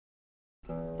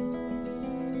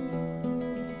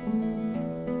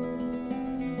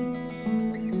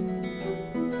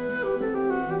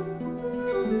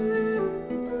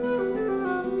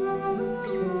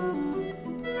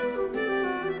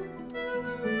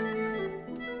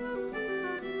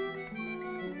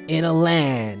In a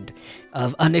land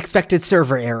of unexpected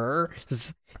server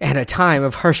errors and a time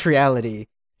of harsh reality,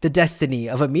 the destiny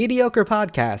of a mediocre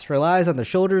podcast relies on the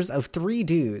shoulders of three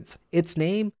dudes. Its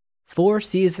name, 4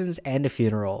 seasons and a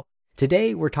funeral.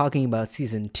 Today we're talking about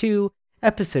season 2,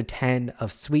 episode 10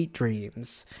 of Sweet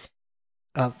Dreams.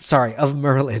 Of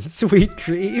Merlin's Sweet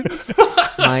Dreams.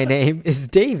 My name is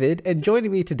David, and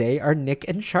joining me today are Nick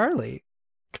and Charlie.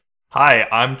 Hi,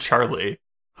 I'm Charlie.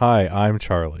 Hi, I'm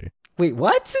Charlie. Wait,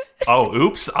 what? Oh,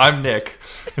 oops, I'm Nick.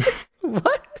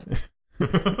 What?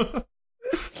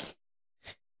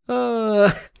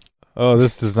 Oh,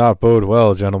 this does not bode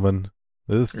well, gentlemen.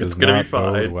 This does gonna not be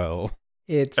fine. bode well.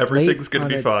 Everything's gonna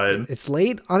be fine. It's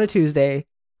late on a Tuesday.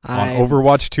 On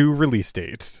Overwatch 2 release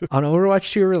date. On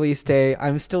Overwatch 2 release day,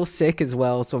 I'm still sick as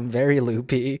well, so I'm very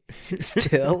loopy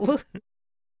still.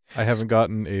 I haven't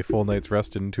gotten a full night's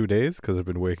rest in 2 days because I've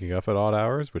been waking up at odd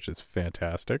hours, which is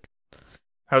fantastic.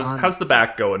 How's the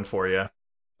back going for you?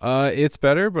 It's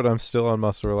better, but I'm still on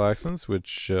muscle relaxants,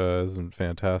 which isn't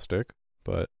fantastic,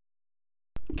 but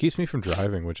keeps me from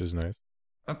driving, which is nice.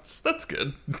 That's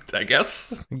good, I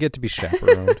guess. I get to be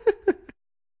chaperoned.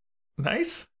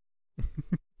 Nice.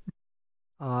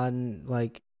 On,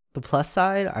 the plus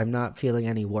side, I'm not feeling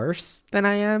any worse than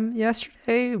I am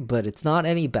yesterday, but it's not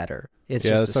any better. It's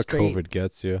just that's a how straight COVID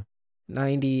gets you.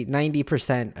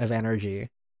 90% of energy.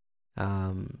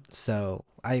 So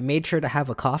I made sure to have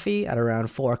a coffee at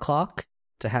around 4 o'clock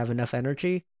to have enough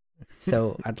energy.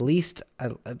 So at least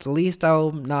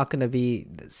I'm not going to be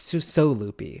so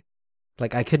loopy.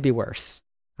 I could be worse.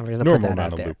 I'm going to put that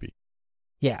out there. Loopy.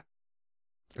 Yeah.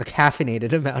 A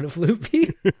caffeinated amount of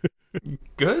loopy.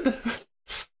 Good.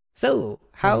 So,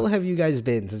 how have you guys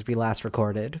been since we last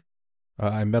recorded?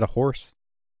 I met a horse.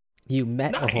 You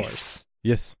met a Nice. horse.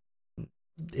 Yes.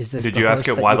 Is this Did the you ask horse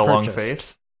it that why you the long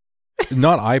purchased? face?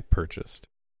 Not I purchased.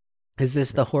 Is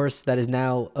this the horse that is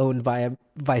now owned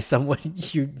by someone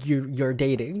you're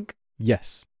dating?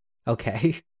 Yes.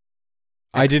 Okay.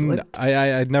 Excellent.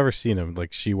 I'd never seen him.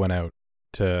 She went out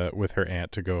with her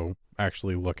aunt to go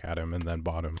actually look at him and then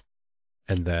bought him.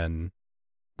 And then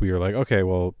we were like, okay,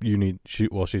 well,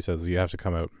 she says you have to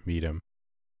come out and meet him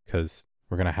because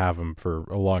we're going to have him for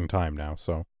a long time now.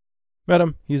 So met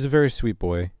him. He's a very sweet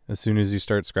boy. As soon as you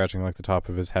start scratching the top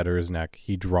of his head or his neck,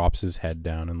 he drops his head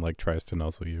down and tries to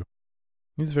nuzzle you.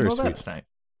 He's very sweet. That's nice.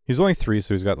 He's only 3,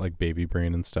 so he's got baby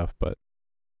brain and stuff, but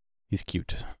he's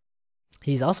cute.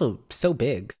 He's also so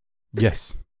big.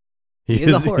 Yes. He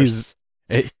is a horse.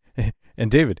 And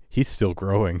David, he's still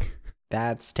growing.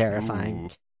 That's terrifying. Ooh.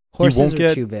 Horses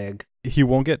are too big. He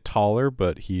won't get taller,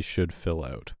 but he should fill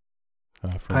out.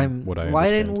 From what I understand. Why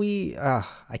didn't we?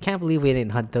 I can't believe we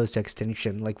didn't hunt those to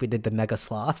extinction like we did the mega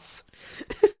sloths.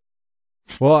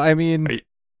 Well, I mean,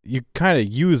 you kind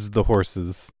of use the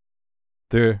horses.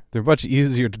 They're much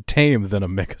easier to tame than a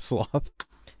mega sloth.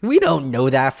 We don't know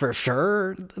that for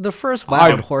sure. The first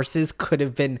wild horses could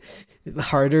have been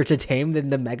harder to tame than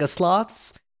the mega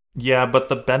sloths. Yeah, but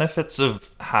the benefits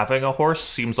of having a horse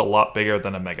seems a lot bigger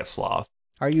than a mega sloth.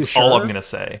 Are you sure? All I'm gonna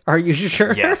say. Are you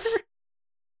sure? Yes.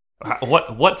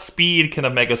 What speed can a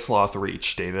mega sloth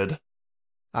reach, David?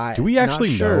 Do we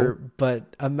actually not sure, know?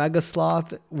 But a mega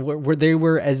sloth they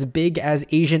were as big as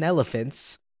Asian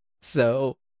elephants.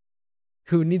 So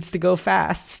who needs to go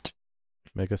fast?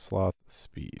 Mega sloth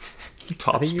speed.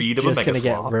 Top speed of a just mega gonna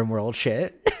sloth. get RimWorld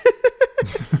shit.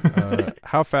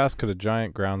 How fast could a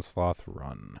giant ground sloth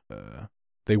run?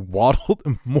 They waddled,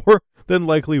 more than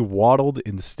likely waddled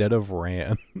instead of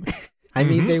ran. I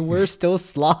mean, they were still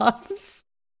sloths.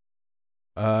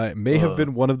 It may have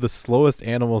been one of the slowest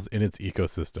animals in its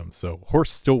ecosystem, so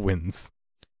horse still wins.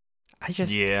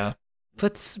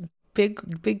 But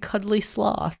big cuddly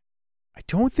sloth. I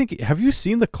don't think... Have you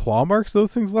seen the claw marks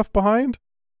those things left behind?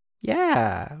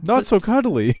 Yeah. Not so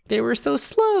cuddly. They were so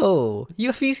slow.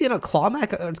 Have you seen a claw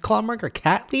mark or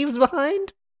cat leaves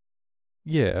behind?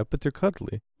 Yeah, but they're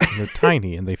cuddly. And they're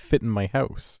tiny, and they fit in my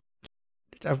house.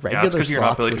 A regular Yeah, that's because you're not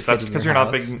sloth building. would That's fit in because your you're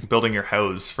not house. building your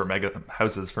houses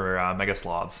for mega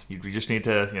sloths. You just need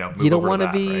to move You don't over want to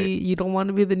that, be. right? You don't want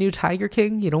to be the new Tiger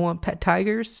King. You don't want pet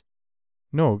tigers.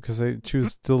 No, because I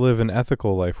choose to live an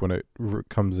ethical life when it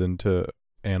comes into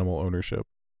animal ownership.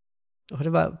 What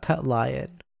about pet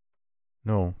lion?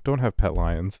 No, don't have pet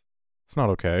lions. It's not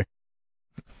okay.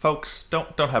 Folks,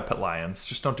 don't have pet lions.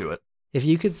 Just don't do it. If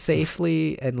you could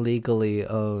safely and legally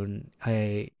own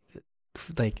a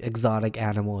exotic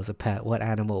animal as a pet, what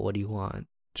animal would you want?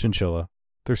 Chinchilla.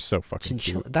 They're so fucking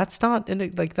Chinchilla. cute. That's not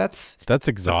That's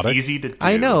exotic. It's easy to do.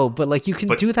 I know, but you can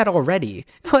do that already.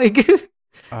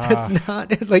 It's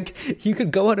not you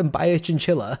could go out and buy a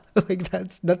chinchilla.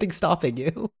 That's nothing stopping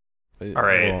you. All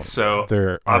right, Well, so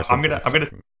there are I'm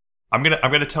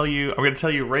gonna tell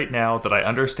you right now that I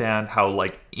understand how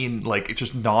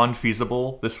just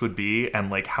non-feasible this would be, and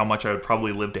like how much I would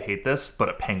probably live to hate this. But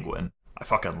a penguin, I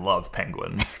fucking love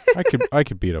penguins. I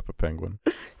could beat up a penguin.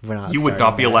 You would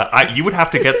not be allowed. You would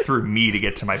have to get through me to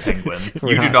get to my penguin.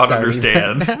 We're You do not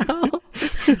understand.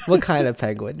 What kind of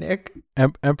penguin, Nick?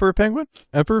 Emperor penguin?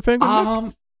 Emperor penguin?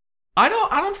 Nick? I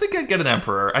don't think I'd get an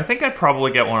emperor. I think I'd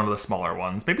probably get one of the smaller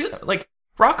ones. Maybe like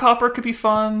rockhopper could be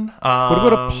fun. What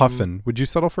about a puffin? Would you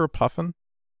settle for a puffin?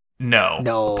 No.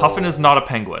 No. A puffin is not a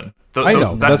penguin. I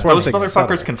know. That's why those I'm saying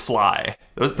motherfuckers settle. can fly.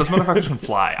 Those motherfuckers can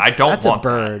fly. I don't That's want a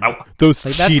bird. that. Those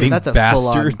Like, cheating that's a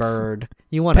full-on bastards. bird.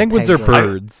 You want Penguins a are penguin.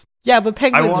 birds. Yeah, but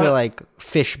penguins want- are like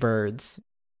fish birds.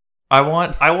 I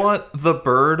want the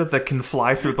bird that can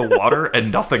fly through the water and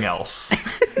nothing else.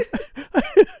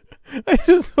 I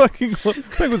just fucking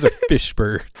penguins are fish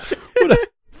birds. What a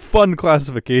fun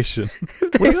classification. They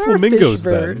What are are flamingos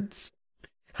fish then? birds.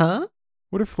 Huh?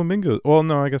 What are flamingos? Well,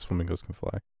 no, I guess flamingos can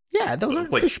fly. Yeah, those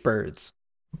aren't Wait. fish birds.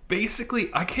 Basically,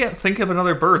 I can't think of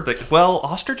another bird that. Well,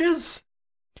 ostriches.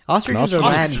 Ostriches are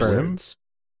land Ostriches. birds.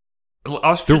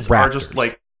 Ostriches They're are just raptors.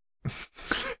 like.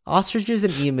 Ostriches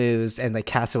and emus and like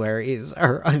cassowaries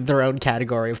are in their own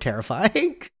category of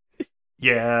terrifying.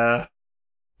 Yeah,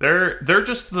 they're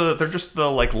just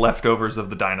the like leftovers of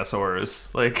the dinosaurs.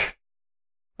 Like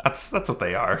that's what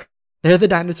they are. They're the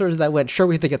dinosaurs that went, sure,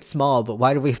 we have to get small, but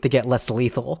why do we have to get less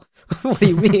lethal? What do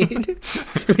you mean?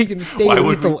 We can stay Why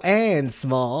would lethal and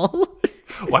small.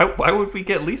 Why would we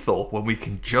get lethal when we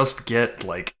can just get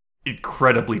like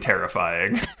incredibly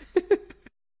terrifying?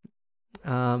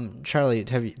 Charlie,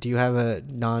 do you have a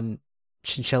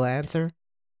non-chinchilla answer?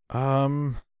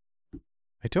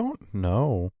 I don't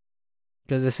know.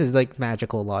 Because this is like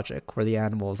magical logic, where the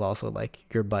animal is also like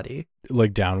your buddy.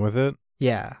 Like down with it.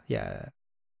 Yeah.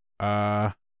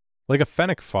 Like a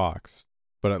fennec fox,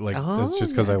 but like that's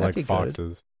just because yeah, I that'd like be good.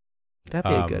 foxes. That'd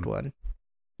be a good one.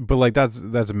 But like that's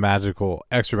a magical,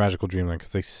 extra magical dreamland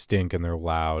because they stink and they're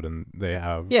loud and they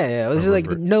have. Yeah. It was a like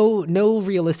river. no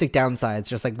realistic downsides.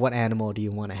 Just like, what animal do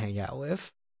you want to hang out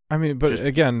with? I mean, but Just-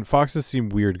 again, foxes seem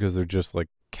weird because they're just like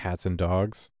cats and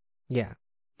dogs. Yeah.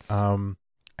 I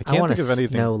I can't want think a of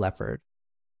anything. snow leopard.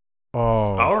 Oh,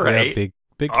 All yeah, right.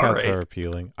 big All cats right. are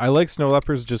appealing. I like snow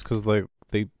leopards just because like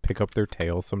they pick up their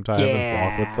tails sometimes and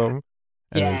walk with them,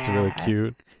 and it's really Yeah.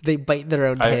 cute. They bite their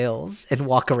own tails and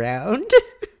walk around.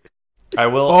 I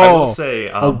will Oh, say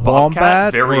a bobcat,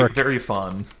 wombat or very a- very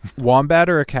fun. Wombat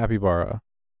or a capybara?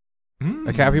 A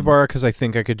Mm. capybara because I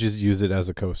think I could just use it as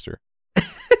a coaster.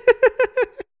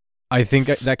 I think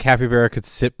that capybara could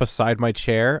sit beside my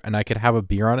chair and I could have a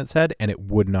beer on its head and it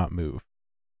would not move.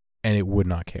 And it would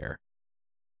not care.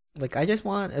 Like, I just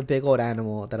want a big old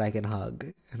animal that I can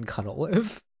hug and cuddle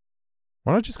with.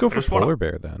 Why not just go I for just wanna- polar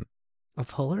bear then? A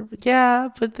polar? Yeah,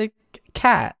 but the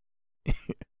cat.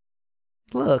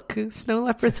 Look, snow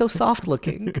leopard's so soft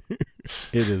looking.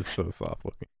 It is so soft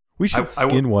looking. We should I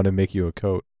skin one and make you a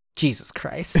coat. Jesus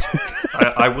Christ.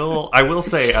 I will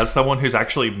say, as someone who's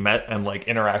actually met and like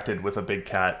interacted with a big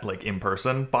cat like in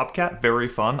person, bobcat very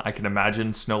fun. I can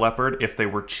imagine snow leopard, if they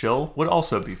were chill, would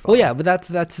also be fun. Well, yeah, but that's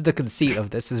the conceit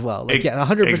of this as well. Like, yeah,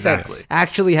 100%. Exactly.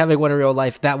 Actually having one in real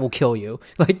life, that will kill you.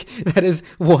 Like, that is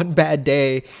one bad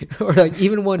day, or like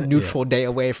even one neutral day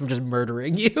away from just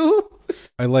murdering you.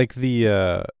 I like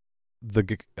the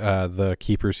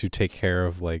keepers who take care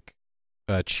of like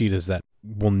cheetahs that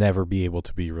will never be able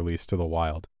to be released to the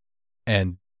wild,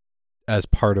 and as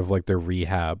part of like their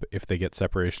rehab, if they get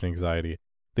separation anxiety,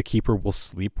 the keeper will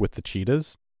sleep with the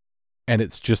cheetahs, and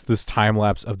it's just this time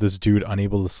lapse of this dude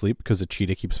unable to sleep because a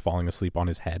cheetah keeps falling asleep on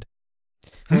his head.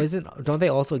 Well, don't they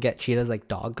also get cheetahs like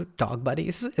dog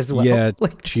buddies as well? Yeah,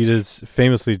 Like, cheetahs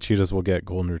will get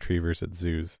golden retrievers at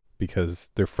zoos because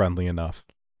they're friendly enough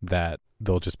that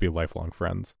they'll just be lifelong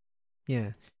friends,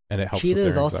 yeah. and it helps. Cheetah with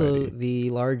is their also anxiety. the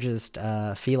largest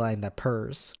feline that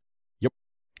purrs. Yep.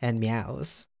 And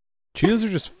meows. Cheetahs are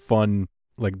just fun.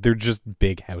 Like they're just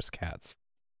big house cats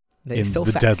They in so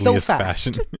the fast, so deadliest fast,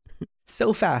 fashion.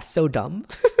 so fast, so dumb.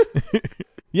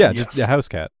 Yeah, Yes. just a house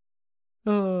cat.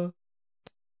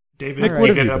 David, Nick, did what you have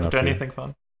you get been up up to to? anything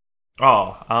fun?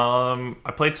 Oh,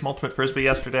 I played some Ultimate Frisbee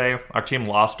yesterday. Our team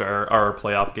lost our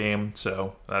playoff game,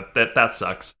 so that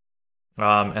sucks.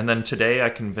 And then today I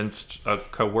convinced a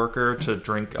coworker to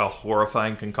drink a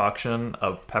horrifying concoction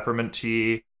of peppermint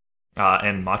tea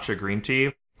and matcha green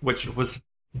tea, which was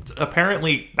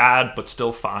apparently bad but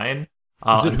still fine.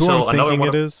 Is it who until I'm another thinking one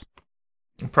it is?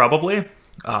 Probably. Is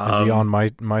he on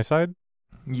my side?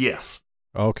 Yes.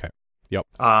 Okay. Yep.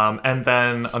 And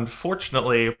then,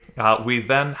 unfortunately, we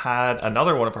then had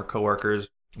another one of our coworkers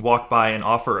walk by and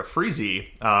offer a freezie,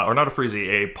 or not a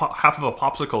freezie, half of a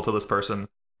popsicle to this person.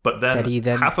 But then, that he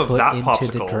then half of put that into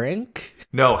popsicle, the drink.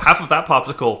 no, half of that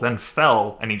popsicle then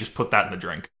fell, and he just put that in the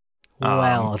drink.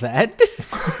 Well, that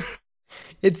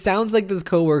it sounds like this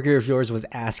coworker of yours was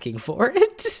asking for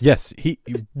it. Yes, he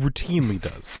routinely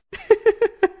does.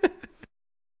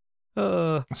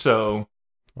 So,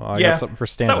 well, I yeah, got something for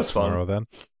stand-up fun. tomorrow then.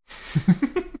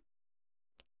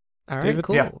 All right, David?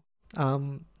 cool. Yeah.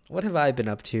 What have I been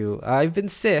up to? I've been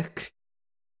sick.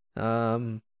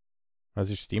 How's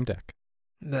your Steam Deck?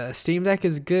 The Steam Deck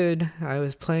is good. I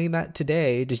was playing that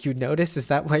today. Did you notice? Is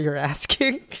that why you're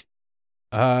asking?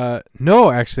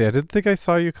 No, actually, I didn't think I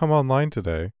saw you come online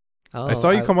today. Oh, I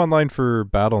saw you come online for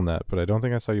BattleNet, but I don't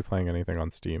think I saw you playing anything on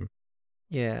Steam.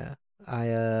 Yeah,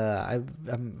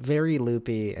 I'm very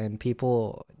loopy, and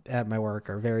people at my work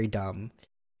are very dumb.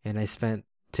 And I spent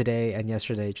today and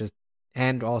yesterday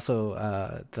and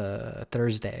also the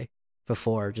Thursday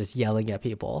before just yelling at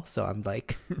people. So I'm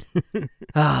like,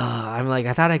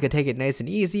 I thought I could take it nice and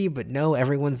easy, but no,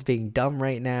 everyone's being dumb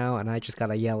right now, and I just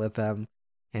gotta yell at them,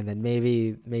 and then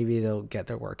maybe they'll get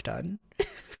their work done.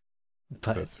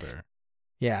 But that's fair.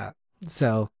 Yeah.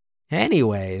 So,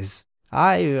 anyways,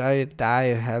 I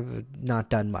have not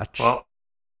done much.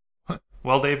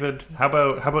 Well, David, how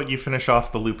about you finish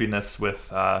off the loopiness with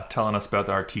telling us about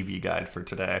our TV guide for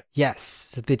today?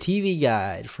 Yes, the TV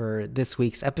guide for this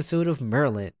week's episode of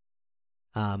Merlin.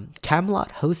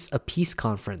 Camelot hosts a peace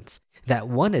conference that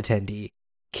one attendee,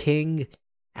 King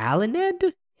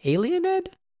Alaned,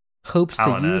 hopes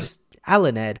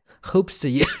to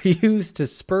use to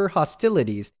spur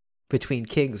hostilities between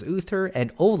Kings Uther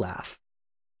and Olaf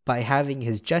by having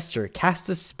his jester cast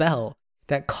a spell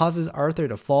that causes Arthur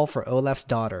to fall for Olaf's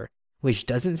daughter, which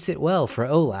doesn't sit well for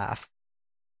Olaf.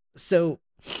 So,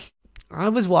 I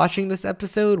was watching this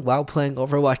episode while playing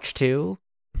Overwatch 2,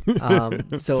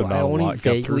 so I only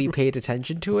vaguely paid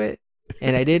attention to it,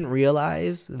 and I didn't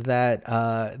realize that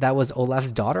that was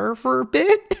Olaf's daughter for a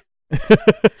bit.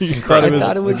 You thought it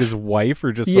was like his wife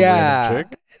or just some random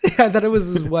chick? I thought it was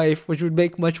his wife, which would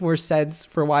make much more sense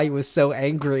for why he was so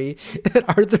angry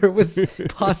that Arthur was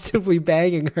possibly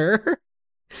banging her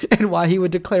and why he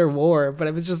would declare war, but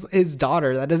it was just his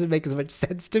daughter. That doesn't make as much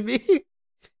sense to me.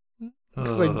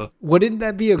 Wouldn't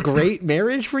that be a great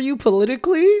marriage for you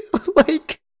politically?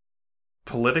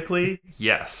 Politically,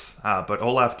 yes, but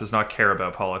Olaf does not care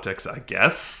about politics, I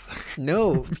guess.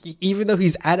 No, even though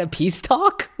he's at a peace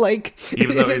talk,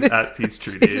 even though he's at peace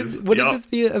treaties, wouldn't this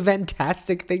be a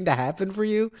fantastic thing to happen for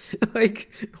you?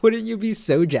 Wouldn't you be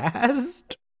so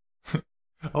jazzed?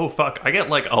 Oh fuck! I get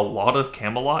a lot of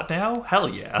Camelot now. Hell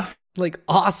yeah!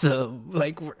 Awesome!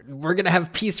 We're gonna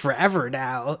have peace forever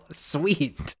now.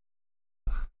 Sweet.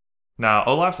 Now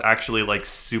Olaf's actually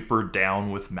super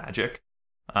down with magic.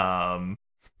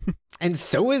 And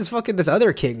so is fucking this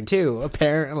other king too,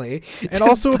 apparently. And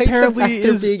also apparently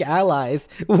is being allies.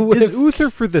 Is Uther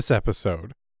for this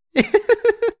episode?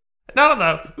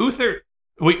 No. Uther.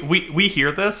 We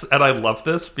hear this, and I love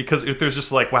this because Uther's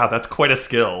just wow, that's quite a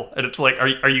skill, and it's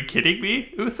are you kidding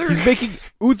me, Uther? He's making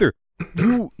Uther.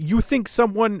 You think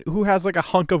someone who has a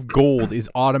hunk of gold is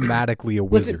automatically a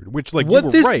wizard? Which what you were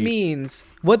this right. means?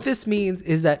 What this means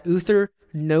is that Uther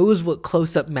knows what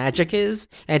close-up magic is,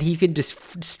 and he can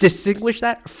distinguish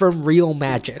that from real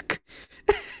magic.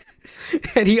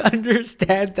 And he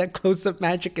understands that close-up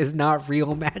magic is not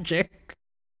real magic.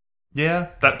 Yeah,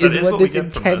 that is what this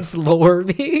intense lore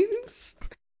means.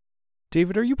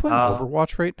 David, are you playing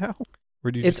Overwatch right now? Or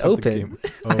did you it's open.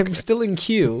 Okay. I'm still in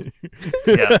queue.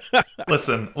 Yeah.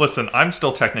 Listen, I'm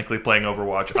still technically playing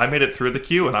Overwatch. I made it through the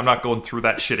queue, and I'm not going through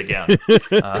that shit again.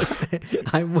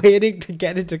 I'm waiting to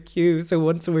get into queue, so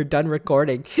once we're done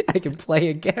recording, I can play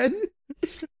again.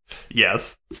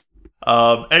 Yes.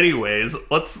 Anyways,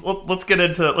 let's get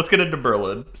into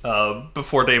Merlin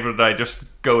before David and I just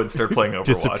go and start playing Overwatch.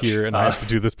 Disappear, and I have to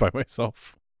do this by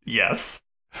myself. Yes.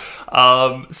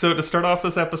 So to start off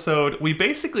this episode, we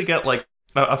basically get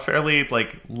a fairly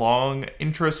long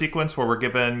intro sequence where we're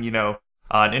given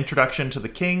an introduction to the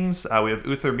kings. We have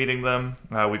Uther meeting them.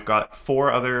 We've got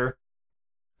 4 other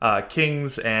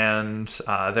kings and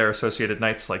their associated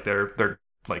knights, their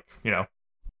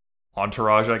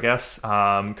entourage, I guess,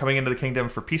 coming into the kingdom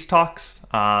for peace talks.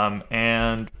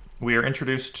 And we are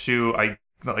introduced to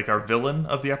our villain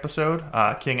of the episode,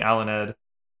 King Alaned,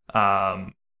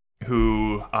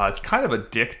 who is kind of a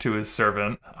dick to his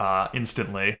servant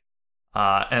instantly.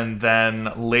 And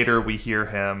then later we hear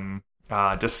him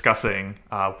discussing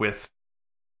with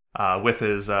with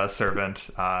his servant,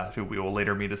 who we will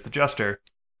later meet as the Jester,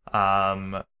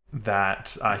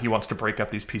 that he wants to break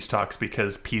up these peace talks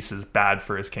because peace is bad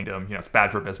for his kingdom. It's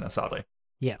bad for business, oddly.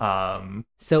 Yeah.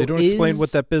 So they don't explain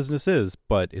what that business is,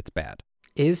 but it's bad.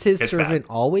 Is his servant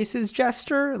always his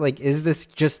jester? Like, is this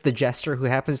just the jester who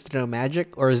happens to know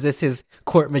magic? Or is this his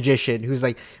court magician who's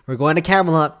like, we're going to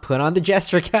Camelot, put on the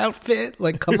jester outfit?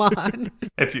 Like, come on.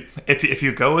 if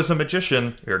you go as a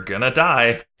magician, you're gonna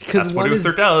die. That's what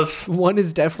Uther does. One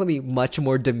is definitely much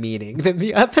more demeaning than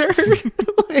the other.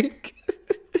 Like,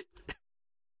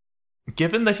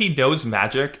 given that he knows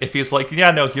magic, if he's like,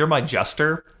 yeah, no, you're my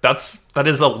jester, that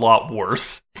is a lot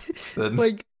worse than...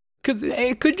 Like, because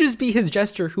it could just be his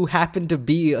jester who happened to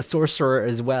be a sorcerer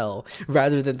as well,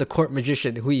 rather than the court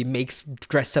magician who he makes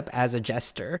dress up as a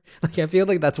jester. Like, I feel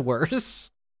like that's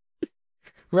worse.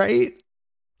 Right?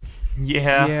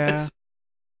 Yeah.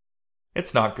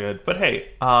 It's not good. But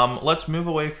hey, let's move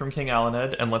away from King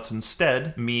Alaned and let's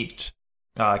instead meet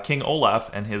King Olaf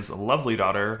and his lovely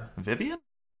daughter, Vivian?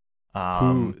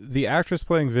 Who, the actress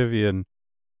playing Vivian,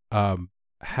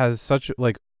 has such,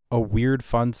 like, a weird,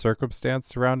 fun circumstance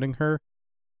surrounding her,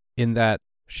 in that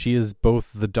she is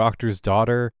both the doctor's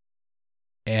daughter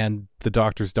and the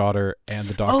doctor's daughter and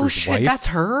the doctor's wife. Oh shit, that's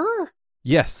her?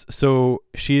 Yes, so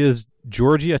she is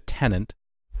Georgia Tennant.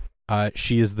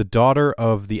 She is the daughter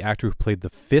of the actor who played the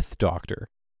 5th Doctor,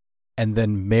 and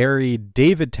then married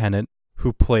David Tennant,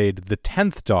 who played the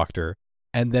 10th Doctor,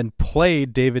 and then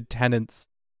played David Tennant's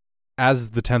as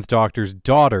the 10th Doctor's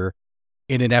daughter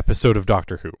in an episode of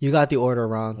Doctor Who. You got the order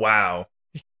wrong. Wow.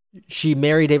 She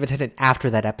married David Tennant after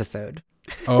that episode.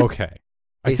 Okay.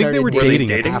 I think they were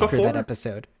dating after before? that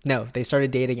episode. No, they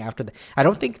started dating after that. I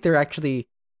don't think they're actually...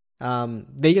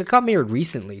 they got married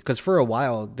recently, because for a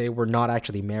while they were not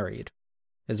actually married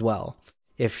as well,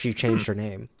 if she changed her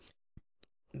name.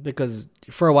 Because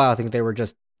for a while I think they were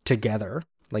just together,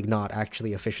 like not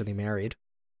actually officially married.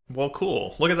 Well,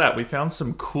 cool. Look at that. We found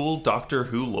some cool Doctor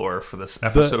Who lore for this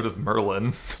episode of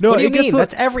Merlin. No, what do you mean?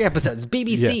 That's every episode. It's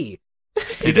BBC. Yeah.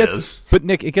 It is. But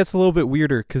Nick, it gets a little bit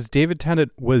weirder because David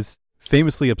Tennant was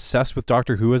famously obsessed with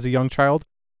Doctor Who as a young child,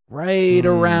 right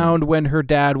around when her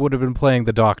dad would have been playing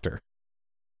the Doctor.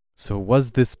 So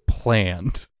was this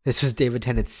planned? This was David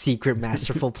Tennant's secret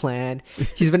masterful plan.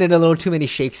 He's been in a little too many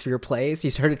Shakespeare plays. He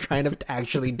started trying to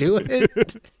actually do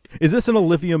it. Is this an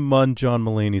Olivia Munn, John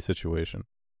Mulaney situation?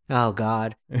 Oh,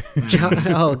 God.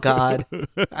 Oh, God.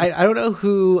 I don't know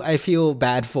who I feel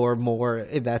bad for more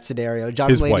in that scenario. John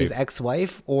Mulaney's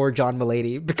ex-wife or John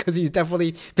Mulaney, because he's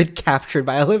definitely been captured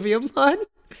by Olivia Munn.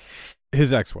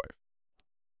 His ex-wife.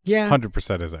 Yeah.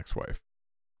 100% his ex-wife.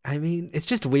 I mean, it's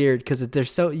just weird because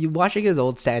watching his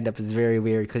old stand-up is very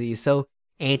weird because he's so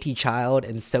anti-child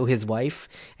and so his wife,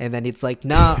 and then it's like,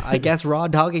 nah, I guess raw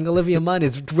dogging Olivia Munn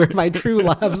is where my true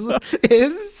love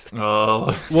is.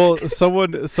 Oh, well,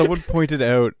 someone pointed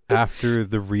out after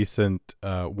the recent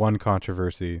one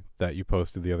controversy that you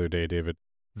posted the other day, David,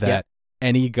 that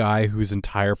any guy whose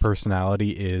entire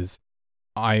personality is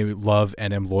I love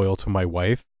and am loyal to my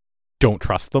wife, don't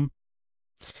trust them.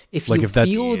 If you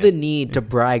feel the need to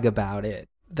brag about it,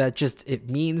 it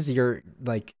means you're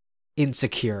like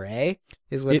insecure, eh?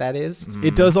 Is what that is.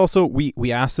 It does also.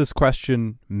 We asked this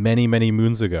question many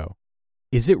moons ago.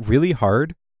 Is it really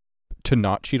hard to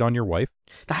not cheat on your wife?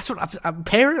 That's what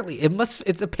apparently it must.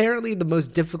 It's apparently the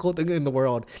most difficult thing in the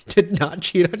world to not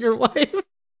cheat on your wife.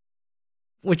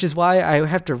 Which is why I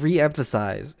have to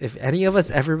re-emphasize: if any of us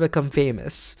ever become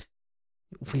famous,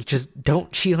 we just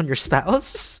don't cheat on your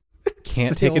spouse.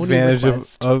 Can't take advantage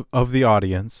of the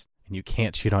audience, and you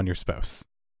can't cheat on your spouse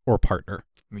or partner.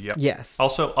 Yep. Yes.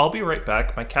 Also, I'll be right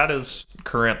back. My cat is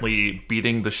currently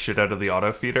beating the shit out of the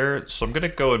auto feeder, so I'm gonna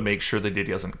go and make sure that he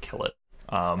doesn't kill it.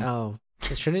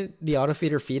 Shouldn't the auto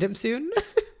feeder feed him soon?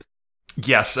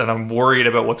 Yes, and I'm worried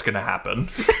about what's gonna happen.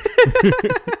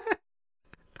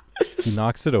 He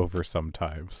knocks it over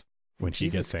sometimes when Jesus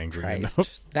he gets angry Christ.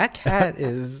 enough. That cat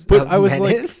is but a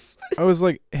menace. I was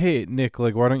like, hey, Nick,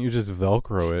 like, why don't you just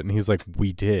Velcro it? And he's like,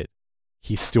 we did.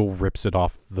 He still rips it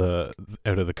off out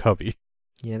of the cubby.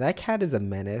 Yeah, that cat is a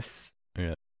menace.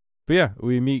 Yeah. But yeah,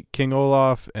 we meet King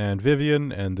Olaf and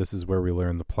Vivian, and this is where we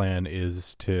learn the plan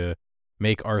is to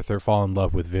make Arthur fall in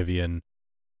love with Vivian,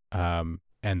 and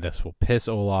this will piss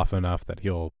Olaf enough that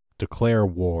he'll declare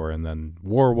war, and then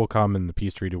war will come and the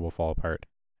peace treaty will fall apart,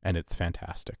 and it's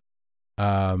fantastic.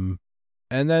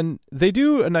 And then they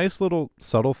do a nice little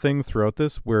subtle thing throughout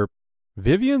this where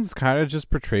Vivian's kind of just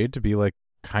portrayed to be like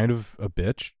kind of a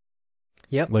bitch.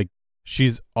 Yep. Like,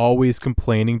 she's always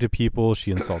complaining to people.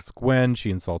 She insults Gwen.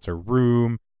 She insults her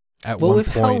room. at Well, one with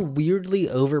how point. weirdly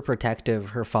overprotective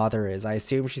her father is, I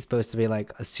assume she's supposed to be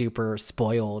like a super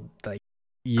spoiled, like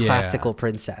Yeah, classical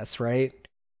princess, right?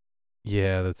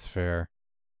 yeah, that's fair.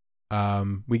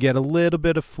 We get a little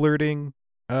bit of flirting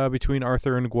between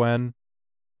Arthur and Gwen,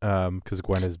 because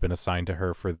Gwen has been assigned to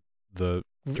her for the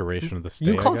duration of the stay.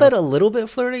 You call I that guess. a little bit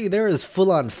flirty? There is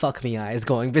full on fuck me eyes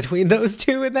going between those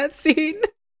two in that scene.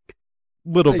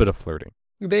 Little like- bit of flirting.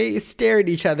 They stare at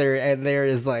each other, and there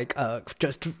is like,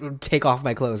 just take off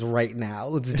my clothes right now.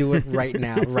 Let's do it right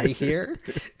now, right here.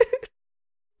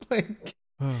 Like,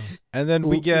 And then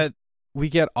we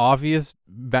get obvious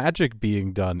magic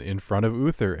being done in front of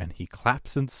Uther, and he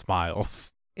claps and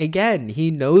smiles. again, he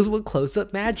knows what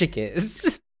close-up magic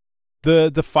is.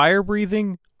 The fire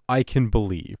breathing, I can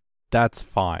believe. That's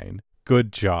fine.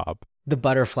 Good job. The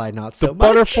butterfly, not so The much.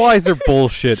 butterflies are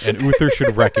bullshit, and Uther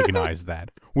should recognize that.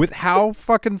 With how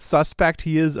fucking suspect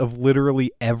he is of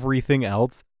literally everything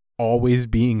else always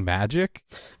being magic.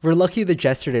 We're lucky the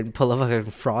jester didn't pull a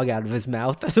fucking frog out of his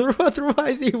mouth.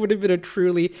 Otherwise, he would have been a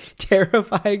truly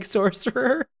terrifying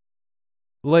sorcerer.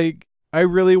 Like, I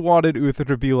really wanted Uther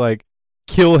to be like,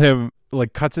 kill him,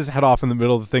 like cuts his head off in the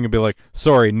middle of the thing and be like,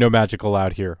 sorry, no magic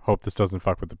allowed here. Hope this doesn't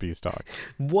fuck with the beanstalk.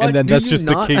 What And then do that's you just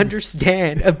the not king's-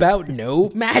 understand about no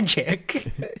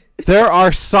magic? There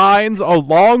are signs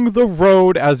along the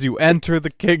road as you enter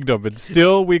the kingdom, and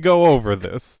still we go over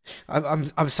this.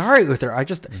 I'm sorry, Uther.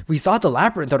 We saw the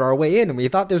labyrinth on our way in, and we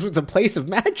thought this was a place of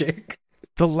magic.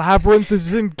 The labyrinth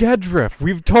is in Gedrif.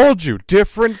 We've told you,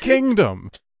 different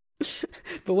kingdom.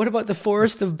 But what about the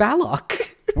forest of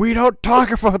Balok? We don't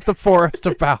talk about the forest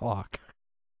of Balok.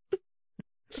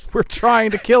 We're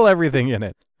trying to kill everything in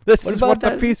it. This What is about what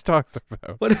that- the peace talks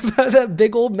about. What about that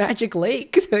big old magic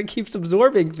lake that keeps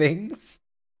absorbing things?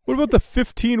 What about the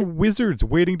 15 wizards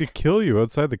waiting to kill you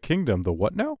outside the kingdom? The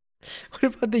what now? What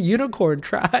about the unicorn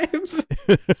tribe?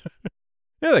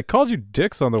 Yeah, they called you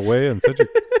dicks on the way and said your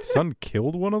son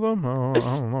killed one of them? I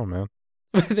don't know, man.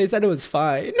 They said it was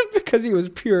fine because he was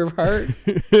pure of heart.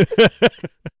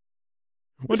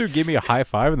 One dude gave me a high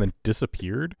five and then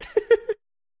disappeared.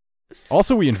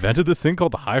 Also, we invented this thing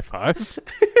called the high five.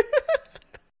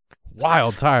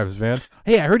 Wild times, man.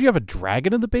 Hey, I heard you have a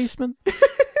dragon in the basement.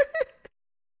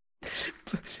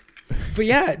 But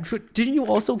yeah, didn't you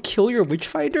also kill your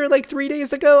witchfinder like 3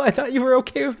 days ago? I thought you were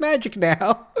okay with magic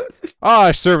now.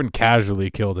 Ah, servant casually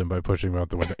killed him by pushing him out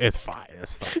the window. It's fine.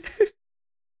 It's fine.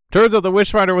 Turns out the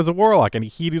Wishfinder was a warlock, and he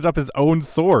heated up his own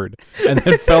sword and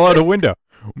then fell out a window.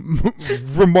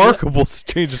 Remarkable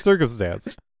change of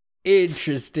circumstance.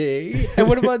 Interesting. And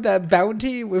what about that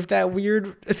bounty with that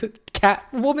weird cat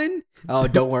woman? Oh,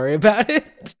 don't worry about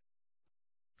it.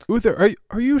 Uther,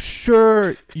 are you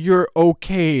sure you're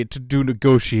okay to do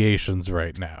negotiations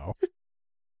right now?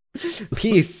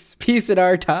 Peace in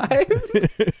our time.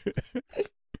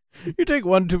 You take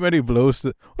one too many blows.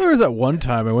 Well, there was that one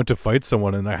time I went to fight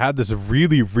someone and I had this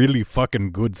really, really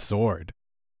fucking good sword.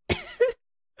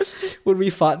 When we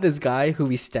fought this guy who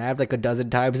we stabbed like a dozen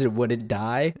times and wouldn't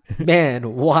die.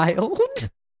 Man, wild.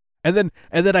 And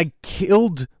then I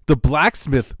killed the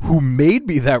blacksmith who made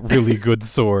me that really good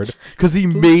sword because he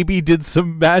maybe did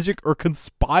some magic or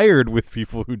conspired with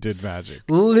people who did magic.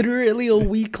 Literally a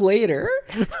week later.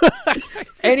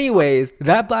 Anyways,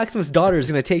 that blacksmith's daughter is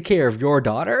going to take care of your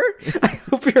daughter. I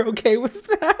hope you're okay with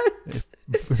that.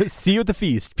 See you at the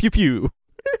feast. Pew pew.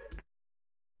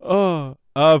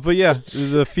 But yeah,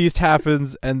 the feast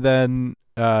happens, and then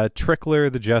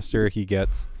Trickler, the jester, he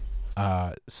gets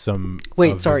some.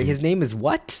 Wait, of sorry, the- his name is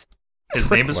what? His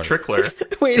name is Trickler.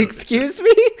 Wait, excuse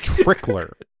me?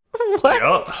 Trickler. What?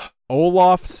 Yup.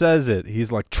 Olaf says it.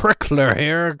 He's like, Trickler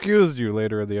here accused you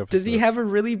later in the episode. Does he have a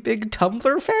really big Tumblr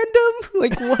fandom?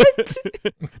 Like, what?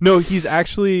 No, he's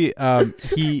actually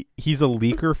he's a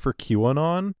leaker for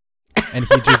QAnon, and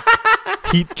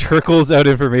he trickles out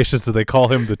information, so they call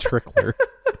him the Trickler.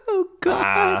 Oh,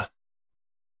 God.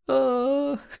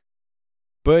 Ah,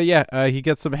 But yeah, he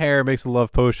gets some hair, makes a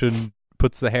love potion,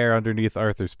 puts the hair underneath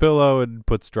Arthur's pillow, and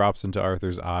puts drops into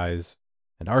Arthur's eyes.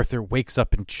 And Arthur wakes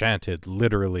up enchanted,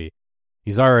 literally.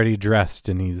 He's already dressed,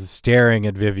 and he's staring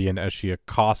at Vivian as she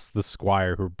accosts the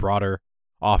squire who brought her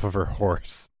off of her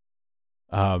horse.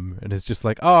 And is just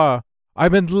like, I'm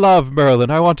in love, Merlin.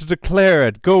 I want to declare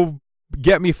it. Go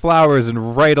get me flowers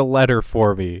and write a letter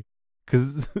for me.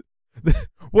 Because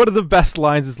one of the best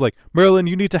lines is like, Merlin,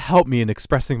 you need to help me in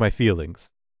expressing my feelings.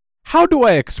 How do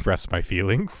I express my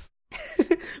feelings?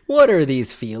 What are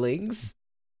these feelings?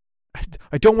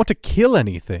 I don't want to kill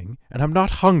anything, and I'm not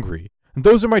hungry. And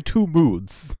those are my two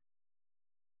moods.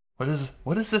 what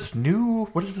is this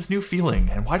new feeling,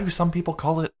 and why do some people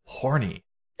call it horny?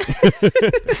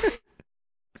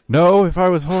 No, if I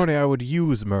was horny, I would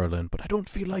use Merlin, but I don't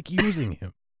feel like using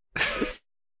him.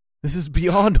 This is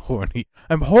beyond horny.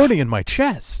 I'm horny in my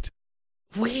chest.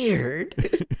 Weird.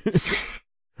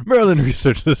 Merlin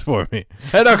researched this for me.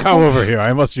 And now come over here.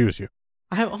 I must use you.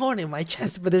 I'm horny in my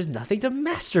chest, but there's nothing to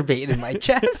masturbate in my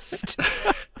chest.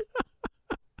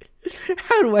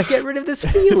 How do I get rid of this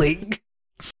feeling?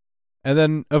 And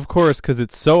then, of course, because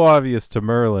it's so obvious to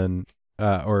Merlin,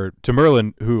 or to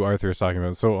Merlin who Arthur is talking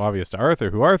about, so obvious to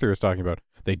Arthur who Arthur is talking about,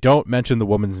 they don't mention the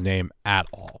woman's name at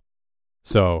all.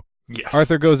 So Yes.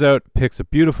 Arthur goes out, picks a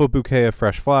beautiful bouquet of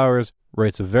fresh flowers,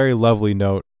 writes a very lovely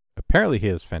note. Apparently he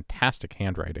has fantastic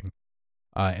handwriting,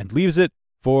 and leaves it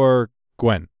for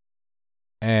Gwen.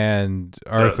 And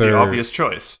Arthur... The obvious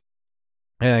choice.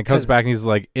 And then comes back and he's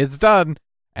like, it's done.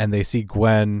 And they see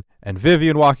Gwen and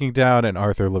Vivian walking down, and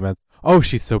Arthur laments, oh,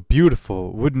 she's so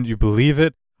beautiful. Wouldn't you believe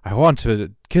it? I want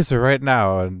to kiss her right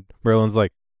now. And Merlin's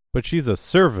like, but she's a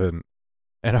servant.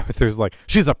 And Arthur's like,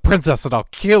 she's a princess, and I'll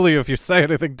kill you if you say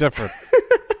anything different.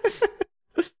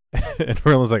 And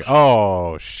Merlin's like,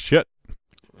 oh, shit.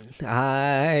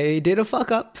 I did a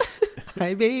fuck up.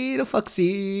 I made a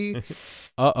fucksy.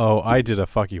 Uh-oh, I did a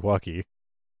fucky-wucky.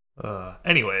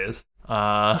 Anyways,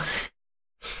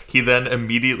 he then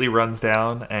immediately runs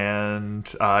down and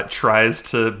tries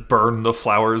to burn the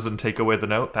flowers and take away the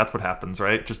note. That's what happens,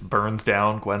 right? Just burns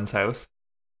down Gwen's house.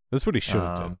 That's what he should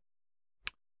have done.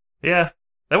 Yeah,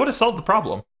 that would have solved the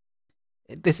problem.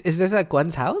 Is this at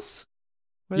Gwen's house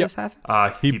where Yep. this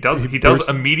happens? He does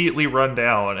immediately run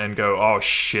down and go, "Oh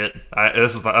shit,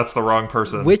 that's the wrong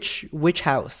person." Which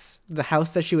house? The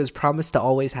house that she was promised to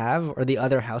always have, or the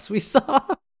other house we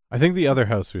saw? I think the other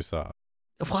house we saw.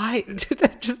 Why?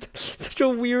 That's just such a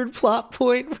weird plot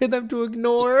point for them to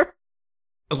ignore.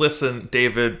 Listen,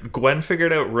 David, Gwen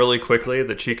figured out really quickly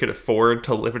that she could afford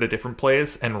to live at a different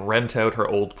place and rent out her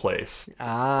old place.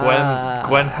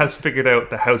 Gwen has figured out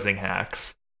the housing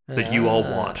hacks that you all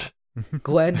want.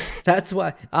 Gwen, that's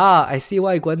why. I see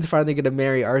why Gwen's finally going to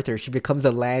marry Arthur. She becomes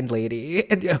a landlady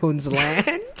and owns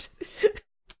land.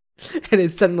 And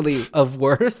is suddenly of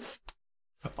worth.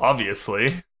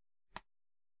 Obviously.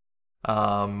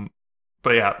 But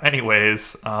yeah,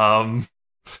 anyways,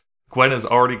 Gwen has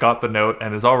already got the note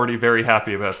and is already very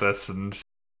happy about this, and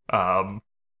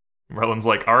Merlin's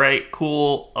like, alright,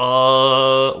 cool,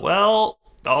 well,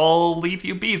 I'll leave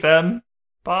you be then.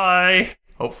 Bye.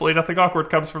 Hopefully nothing awkward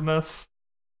comes from this.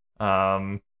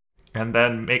 And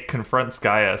then confronts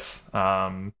Gaius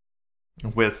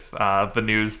with the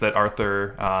news that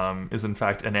Arthur is in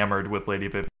fact enamored with Lady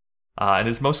Vivian, and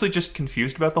is mostly just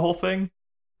confused about the whole thing.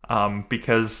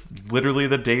 Because literally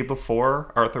the day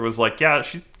before, Arthur was like, yeah,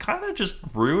 she's kind of just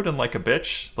rude and like a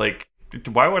bitch. Like,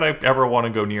 why would I ever want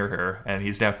to go near her? And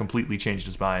he's now completely changed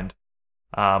his mind.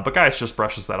 But Gaius just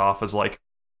brushes that off as like,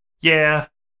 yeah,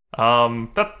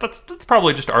 that's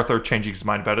probably just Arthur changing his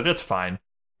mind about it. It's fine.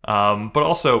 But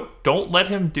also, don't let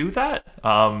him do that.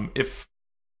 If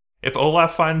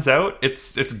Olaf finds out,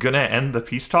 it's gonna end the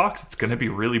peace talks. It's gonna be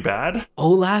really bad.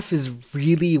 Olaf is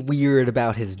really weird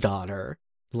about his daughter.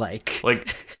 Like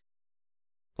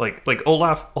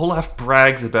Olaf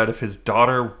brags about if his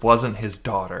daughter wasn't his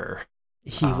daughter,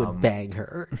 he would bang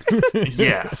her.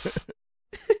 Yes.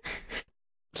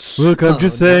 Look, I'm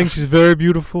just saying she's very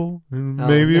beautiful. And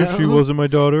maybe if she no. wasn't my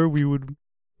daughter, we would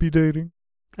be dating.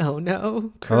 Oh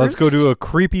no. Now let's go do a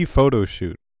creepy photo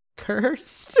shoot.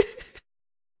 Cursed?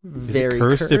 Very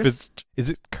cursed. Is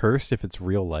it cursed if it's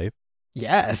real life?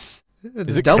 Yes.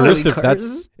 Is it doubly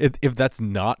cursed if that's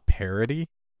not parody?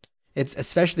 It's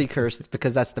especially cursed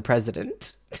because that's the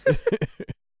president.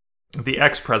 The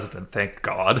ex-president, thank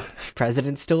God.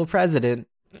 President's still a president.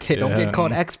 They don't get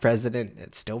called ex-president.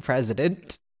 It's still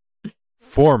president.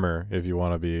 Former, if you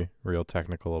want to be real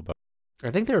technical about it.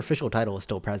 I think their official title is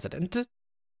still president.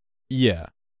 Yeah.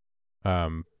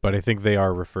 But I think they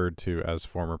are referred to as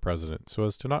former president so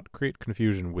as to not create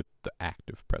confusion with the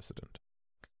active president.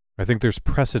 I think there's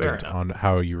precedent on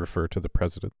how you refer to the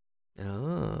president.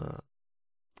 Oh.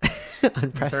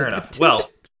 Unprecedented. Fair enough.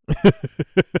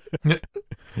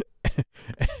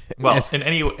 Well, in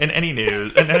any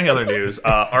other news,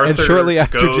 Arthur and shortly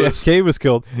after goes... JFK was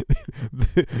killed,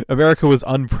 America was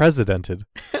unprecedented.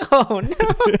 Oh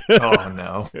no! Oh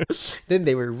no! Then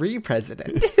they were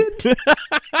re-presidented.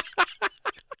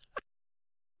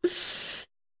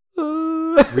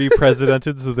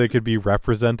 Re-presidented so they could be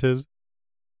represented.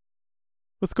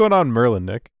 What's going on, Merlin,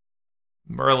 Nick?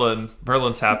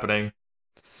 Merlin's happening.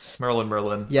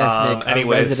 Merlin. Yes, Nick,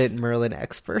 anyways, a resident Merlin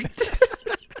expert.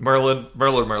 Merlin.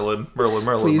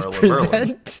 Please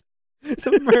present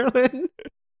the Merlin.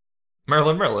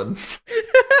 Merlin.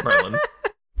 Merlin.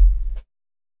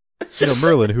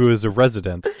 Merlin, who is a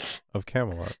resident of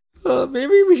Camelot.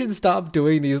 Maybe we should stop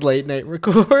doing these late night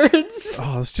records.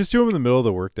 Oh, let's just do them in the middle of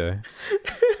the workday.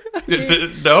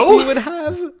 No?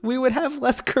 We would have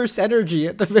less curse energy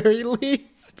at the very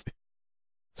least.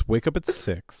 Let's wake up at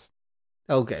 6.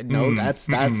 Okay, no, that's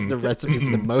the recipe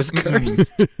for the most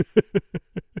curse.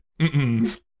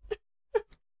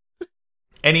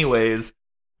 Anyways,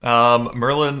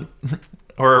 Merlin,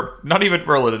 or not even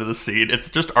Merlin into the scene, it's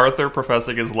just Arthur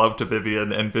professing his love to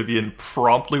Vivian, and Vivian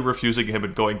promptly refusing him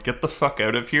and going, "Get the fuck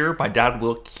out of here. My dad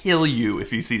will kill you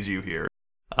if he sees you here."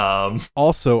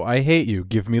 Also, I hate you.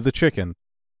 Give me the chicken.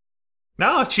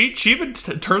 No, she even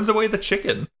turns away the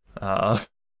chicken.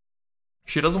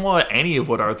 She doesn't want any of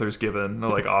what Arthur's given,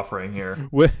 offering here.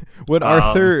 When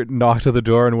Arthur knocked at the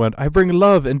door and went, "I bring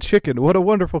love and chicken. What a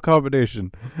wonderful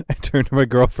combination." I turned to my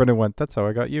girlfriend and went, "That's how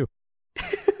I got you."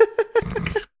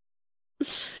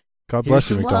 God bless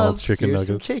you, McDonald's chicken nuggets.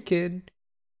 Some chicken.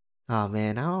 Oh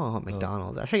man, I don't want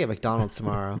McDonald's. I should get McDonald's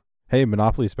tomorrow. Hey,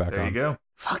 Monopoly's back on. There you go.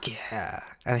 Fuck yeah.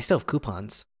 And I still have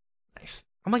coupons. Nice.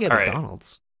 I'm gonna get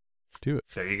McDonald's. Do it.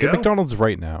 There you go. Get McDonald's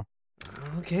right now.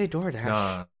 Okay,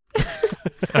 DoorDash.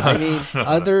 I mean,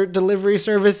 other delivery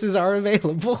services are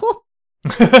available.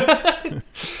 Listen,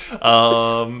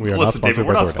 not David,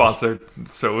 we're not DoorDash. Sponsored,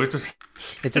 so it's a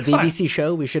BBC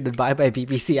show. We should abide by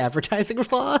BBC advertising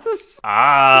laws.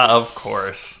 Of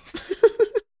course.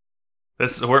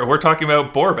 We're talking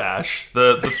about Borbash,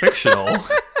 the fictional.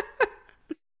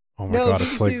 Oh my god,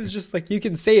 it's BBC is just you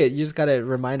can say it. You just gotta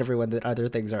remind everyone that other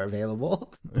things are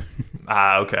available.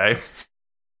 Okay.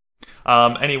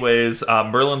 Anyways,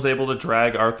 Merlin's able to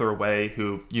drag Arthur away,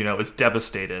 who, is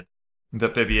devastated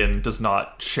that Vivian does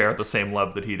not share the same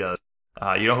love that he does.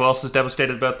 You know who else is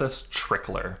devastated about this?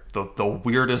 Trickler. The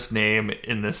weirdest name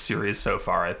in this series so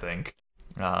far, I think.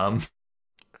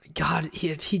 God,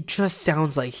 he just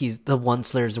sounds like he's the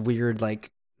Onceler's weird,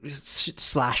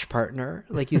 slash partner.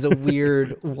 He's a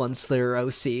weird Onceler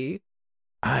OC.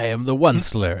 I am the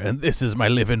Onceler, and this is my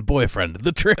live-in boyfriend,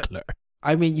 the Trickler.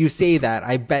 I mean, you say that.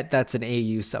 I bet that's an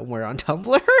AU somewhere on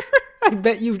Tumblr. I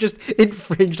bet you've just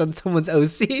infringed on someone's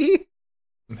OC.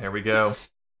 There we go.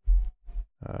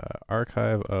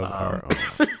 Archive of our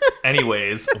own.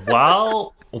 Anyways,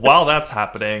 while that's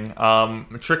happening,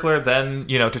 Trickler then,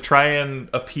 to try and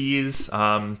appease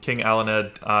King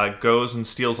Alaned, goes and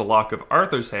steals a lock of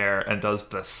Arthur's hair and does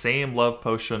the same love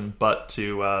potion, but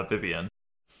to Vivian.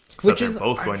 Which is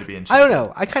both going to be enchanted. I don't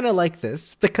know. I kind of like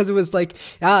this because it was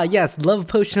yes, love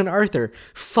potion on Arthur.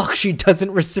 Fuck, she doesn't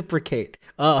reciprocate.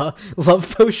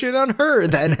 Love potion on her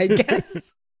then, I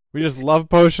guess. We just love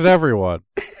potion everyone.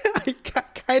 I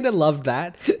kind of loved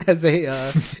that as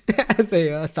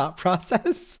a thought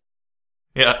process.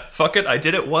 Yeah, fuck it. I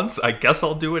did it once. I guess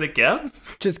I'll do it again.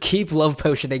 Just keep love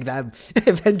potioning them.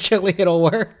 Eventually, it'll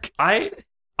work. I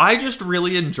just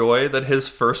really enjoy that his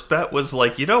first bet was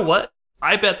you know what?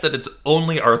 I bet that it's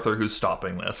only Arthur who's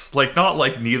stopping this.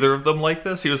 Not neither of them like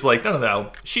this. He was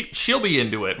no. She'll be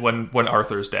into it when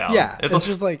Arthur's down. Yeah, it's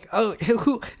just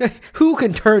who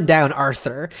can turn down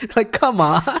Arthur? Come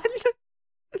on.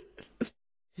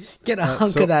 Get a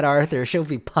hunk of that Arthur. She'll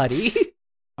be putty.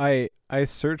 I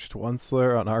searched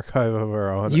Onceler on Archive of Our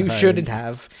Own. You shouldn't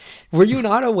have. Were you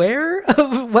not aware of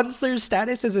Onceler's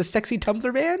status as a sexy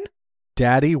Tumblr man?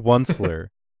 Daddy Onceler.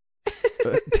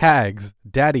 Tags.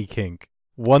 Daddy kink.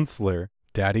 Onceler.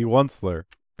 Daddy Onceler.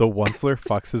 The Onceler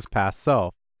fucks his past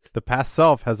self. The past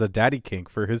self has a daddy kink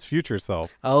for his future self.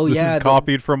 Oh, this is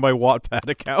copied from my Wattpad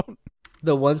account.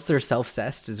 The Onceler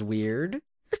self-cessed is weird.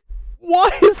 Why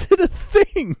is it a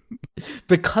thing?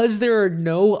 Because there are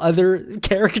no other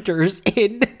characters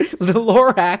in the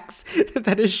Lorax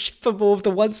that is shippable with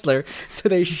the Onceler, so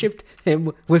they shipped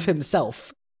him with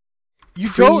himself. You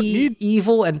don't need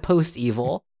evil and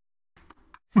post-evil.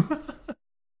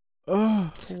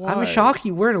 I'm shocked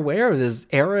you weren't aware of this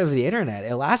era of the internet.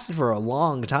 It lasted for a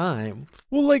long time.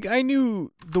 Well, I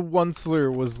knew the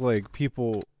Onceler was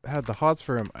people had the hots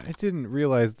for him. I didn't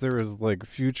realize there was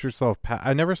future self.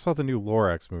 I never saw the new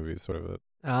Lorax movies, sort of it.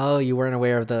 Oh, you weren't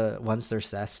aware of the Onceler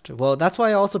cest. Well, that's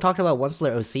why I also talked about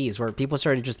Onceler OCs, where people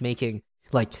started just making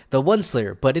the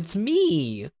Onceler, but it's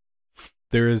me.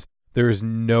 There is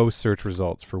no search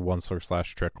results for Onceler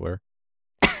 / Trickler.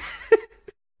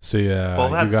 So yeah,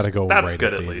 well, you gotta go. That's right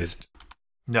good at least.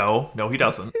 No, he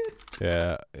doesn't.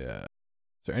 Yeah. Is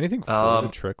there anything for the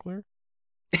Trickler?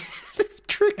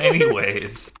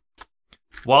 Anyways,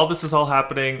 while this is all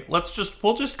happening, we'll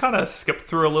just kind of skip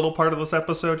through a little part of this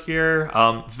episode here.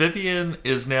 Vivian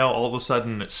is now all of a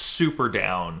sudden super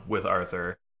down with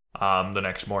Arthur. The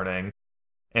next morning,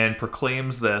 and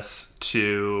proclaims this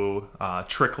to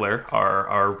Trickler,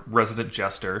 our resident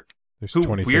jester. There's who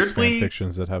 26 weirdly...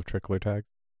 fanfictions that have Trickler tags.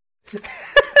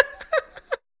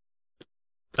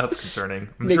 That's concerning.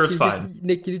 I'm Nick, sure it's fine.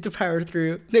 Nick, you need to power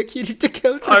through. Nick, you need to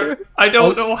go through. I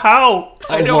don't know how.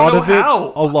 I don't know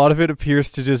how. A lot of it appears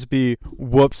to just be,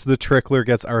 whoops, the Trickler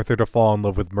gets Arthur to fall in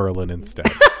love with Merlin instead.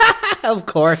 Of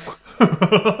course.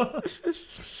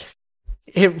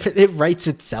 It writes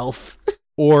itself.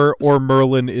 Or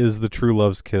Merlin is the true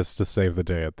love's kiss to save the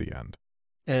day at the end.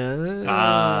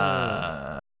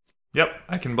 Yep,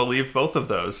 I can believe both of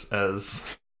those as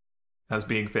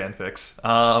being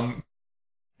fanfics.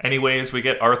 Anyways, we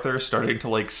get Arthur starting to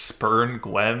like spurn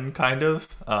Gwen, kind of,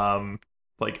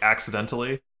 like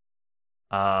accidentally,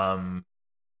 and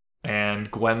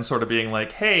Gwen sort of being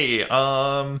like, "Hey,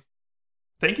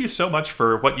 thank you so much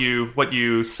for what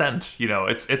you sent. You know,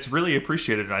 it's really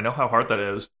appreciated, and I know how hard that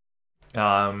is,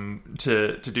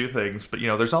 to do things. But you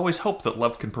know, there's always hope that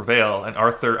love can prevail." And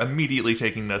Arthur immediately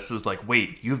taking this is like,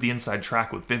 "Wait, you have the inside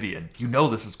track with Vivian. You know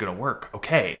this is gonna work,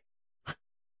 okay?"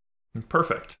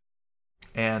 Perfect.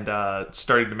 And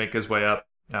starting to make his way up.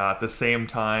 At the same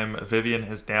time, Vivian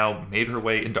has now made her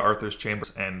way into Arthur's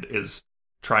chambers and is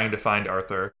trying to find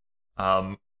Arthur.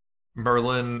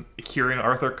 Merlin, hearing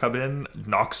Arthur come in,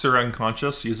 knocks her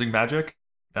unconscious using magic,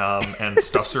 and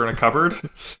stuffs her in a cupboard.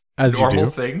 As normal you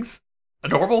do. things.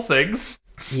 Normal things.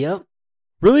 Yep.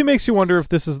 Really makes you wonder if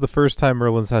this is the first time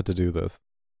Merlin's had to do this.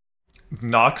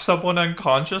 Knock someone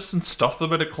unconscious and stuff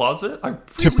them in a closet?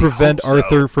 To prevent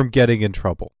Arthur from getting in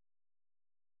trouble.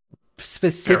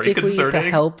 Specifically to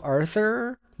help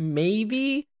Arthur,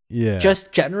 maybe? Yeah.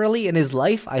 Just generally in his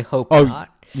life, I hope not.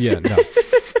 Yeah, no.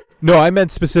 No, I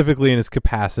meant specifically in his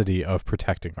capacity of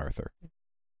protecting Arthur.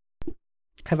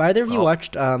 Have either of you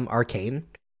watched Arcane?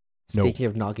 Speaking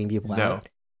of knocking people out.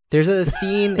 There's a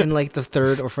scene in like the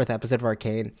 3rd or 4th episode of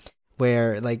Arcane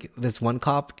where like this one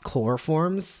cop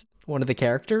chloroforms one of the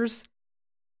characters,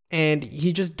 and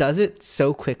he just does it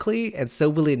so quickly and so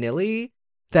willy-nilly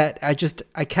that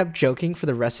I kept joking for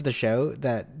the rest of the show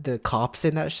that the cops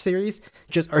in that series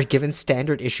just are given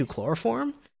standard issue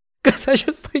chloroform. Because I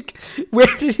just like,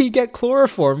 where did he get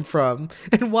chloroform from?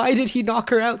 And why did he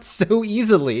knock her out so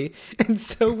easily? And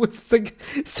so with like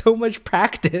so much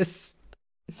practice.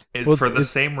 For the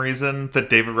same reason that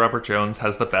David Robert Jones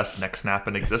has the best neck snap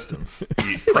in existence.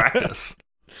 Practice.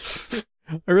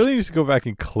 I really need to go back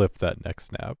and clip that neck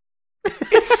snap.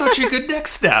 It's such a good neck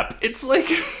snap. It's like...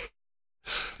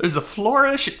 There's a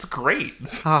flourish. It's great.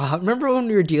 Remember when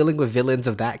we were dealing with villains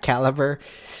of that caliber?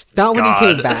 Not when he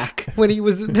came back.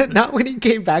 Not when he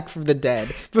came back from the dead.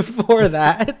 Before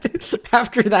that,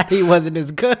 after that, he wasn't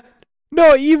as good.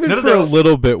 No, even a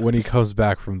little bit when he comes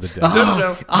back from the dead.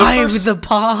 No. I'm the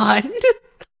pawn.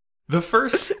 The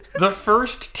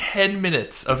first 10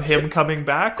 minutes of him coming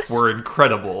back were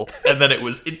incredible, and then it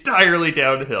was entirely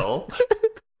downhill.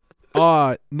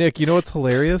 Nick, you know what's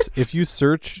hilarious? If you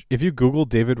Google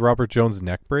David Robert Jones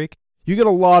neck break, you get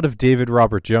a lot of David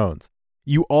Robert Jones.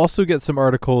 You also get some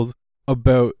articles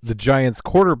about the Giants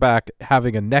quarterback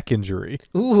having a neck injury.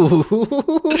 Ooh.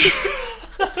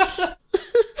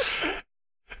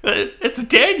 It's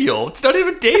Daniel. It's not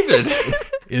even David.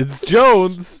 It's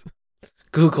Jones.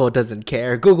 Google doesn't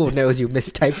care. Google knows you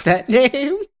mistyped that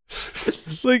name.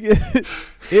 Like,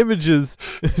 images,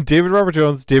 David Robert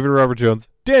Jones,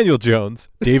 Daniel Jones,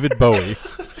 David Bowie.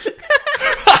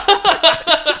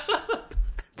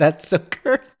 That's so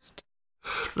cursed.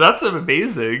 That's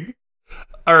amazing.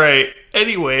 All right.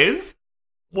 Anyways,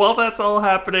 while that's all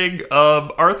happening,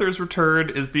 Arthur's return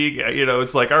is being,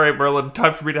 it's like, all right, Merlin,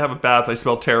 time for me to have a bath. I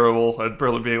smell terrible. And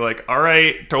Merlin being like, all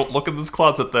right, don't look in this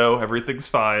closet, though. Everything's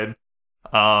fine.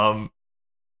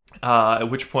 At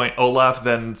which point Olaf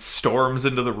then storms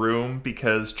into the room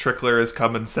because Trickler has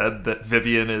come and said that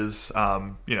Vivian is,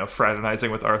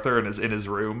 fraternizing with Arthur and is in his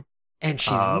room. And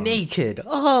she's naked.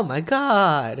 Oh my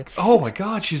god. Oh my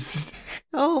god, she's...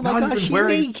 Oh my god, she's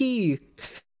naked.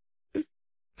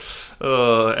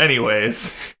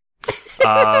 Anyways,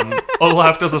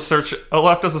 Olaf does a search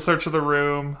of the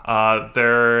room.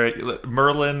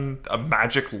 Merlin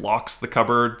magic locks the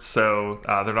cupboard, so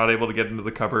they're not able to get into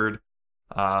the cupboard.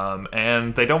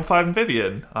 And they don't find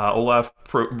Vivian. Olaf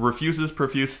refuses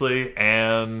profusely,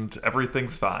 and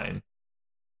everything's fine.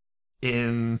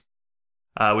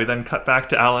 We then cut back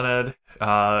to Alaned,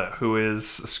 who is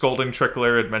scolding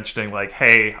Trickler and mentioning, like,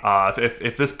 hey,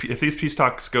 if these peace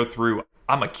talks go through,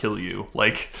 I'm gonna kill you.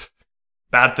 Like,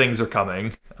 bad things are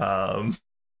coming.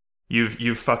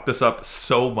 You've fucked this up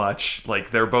so much.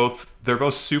 Like they're both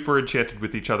super enchanted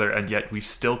with each other, and yet we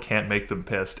still can't make them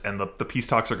pissed. And the peace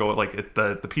talks are going like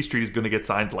the peace treaty is going to get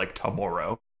signed like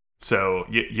tomorrow. So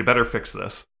you better fix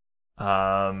this.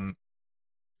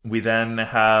 We then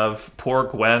have poor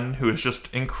Gwen, who is just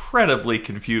incredibly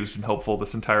confused and hopeful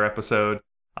this entire episode,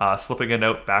 slipping a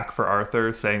note back for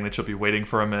Arthur saying that she'll be waiting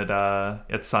for him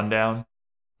at sundown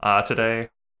today.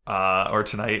 Or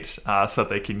tonight, so that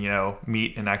they can,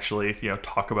 meet and actually,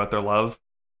 talk about their love.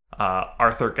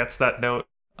 Arthur gets that note,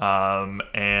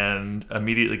 and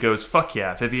immediately goes, "Fuck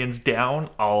yeah, Vivian's down.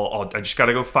 I just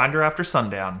gotta go find her after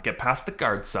sundown. Get past the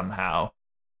guards somehow."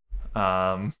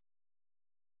 In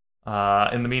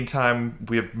the meantime,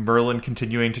 we have Merlin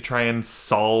continuing to try and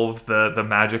solve the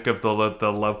magic of the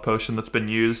love potion that's been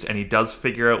used, and he does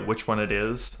figure out which one it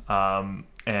is,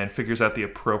 and figures out the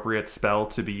appropriate spell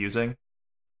to be using.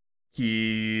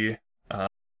 He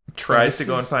tries to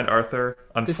go and find Arthur.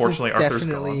 Unfortunately, Arthur's Arthur's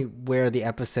definitely gone. Where the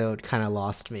episode kind of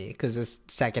lost me, because this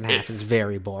second half is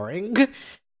very boring.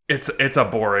 It's a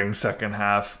boring second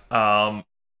half.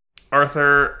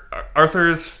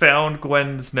 Arthur's found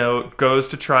Gwen's note, goes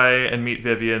to try and meet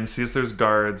Vivian, sees there's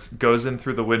guards, goes in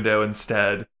through the window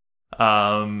instead.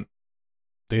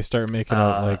 They start making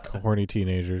out like horny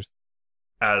teenagers.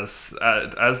 As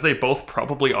they both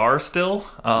probably are still,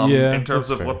 in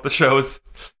terms of fair. what the show's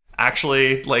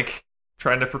actually like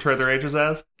trying to portray their ages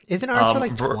as. Isn't Arthur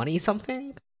like 20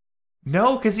 something?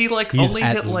 No, because he like He's only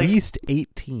at hit like least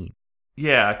 18.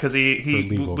 Yeah, because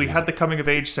we had the coming of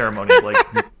age ceremony like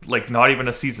like not even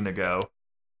a season ago.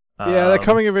 Yeah, that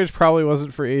coming of age probably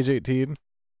wasn't for age 18.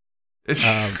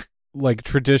 Like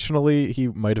traditionally, he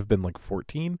might have been like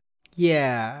 14.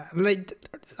 Yeah, like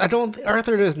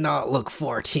Arthur does not look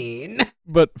 14.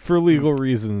 But for legal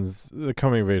reasons, the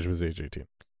coming of age was age 18.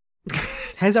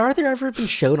 Has Arthur ever been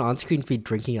shown on screen to be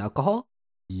drinking alcohol?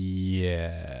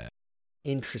 Yeah.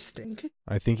 Interesting.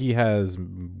 I think he has.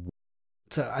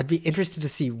 So I'd be interested to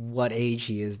see what age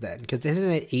he is then, because isn't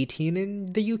it 18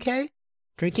 in the UK?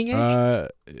 Drinking age?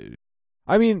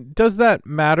 I mean, does that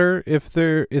matter if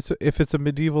it's a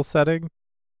medieval setting?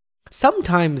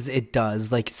 Sometimes it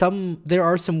does. Like there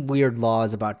are some weird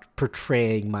laws about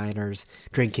portraying minors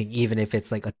drinking, even if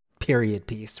it's like a period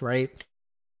piece, right?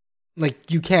 Like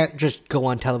you can't just go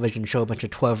on television and show a bunch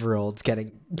of 12-year-olds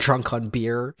getting drunk on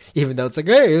beer, even though it's like,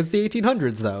 hey, it's the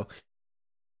 1800s though.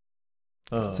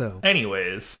 So,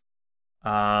 anyways,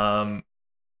 in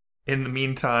the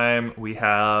meantime, we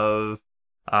have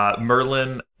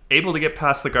Merlin able to get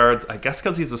past the guards, I guess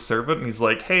because he's a servant, and he's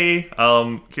like, hey,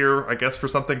 here, I guess for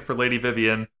something for Lady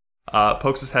Vivian,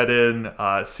 pokes his head in,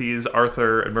 sees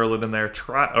Arthur and Merlin in there,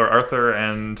 Arthur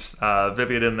and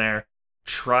Vivian in there,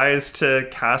 tries to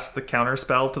cast the counter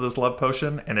spell to this love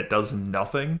potion, and it does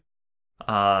nothing.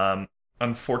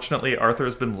 Unfortunately, Arthur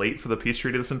has been late for the peace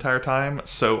treaty this entire time,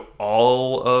 so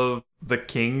all of the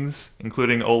kings,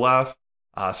 including Olaf,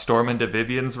 storm into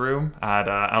Vivian's room at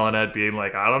Alaned being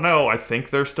like, I don't know, I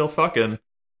think they're still fucking.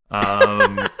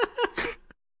 Oh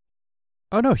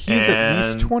no, he's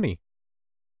at least 20.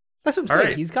 That's what I'm saying.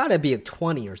 Right. He's got to be at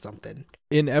 20 or something.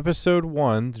 In episode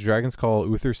 1, The Dragon's Call,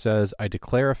 Uther says, I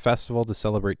declare a festival to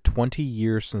celebrate 20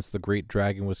 years since the great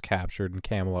dragon was captured and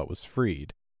Camelot was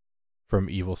freed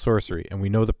from evil sorcery. And we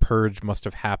know the purge must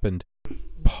have happened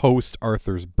post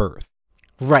Arthur's birth.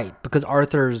 Right, because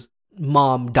Arthur's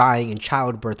mom dying in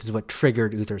childbirth is what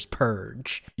triggered Uther's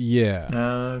purge. Yeah.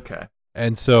 Okay.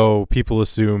 And so people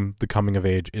assume the coming of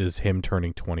age is him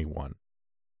turning 21.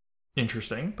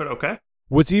 Interesting, but okay.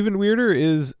 What's even weirder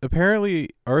is apparently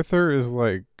Arthur is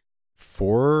like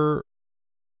 4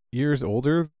 years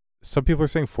older. Some people are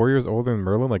saying 4 years older than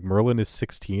Merlin. Like Merlin is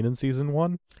 16 in season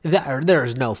 1.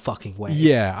 There's no fucking way.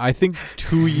 Yeah, I think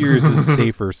 2 years is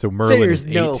safer. So Merlin is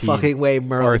 18. There's no fucking way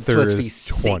Merlin's Arthur supposed to be is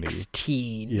 20.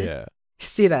 16. Yeah.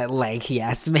 See that lanky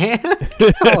ass man?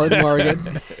 Colin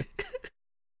Morgan.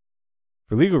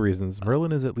 For legal reasons,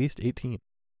 Merlin is at least 18.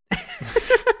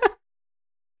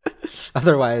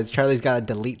 Otherwise, Charlie's got to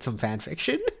delete some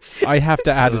fanfiction. I have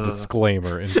to add a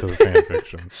disclaimer into the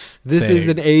fanfiction. This is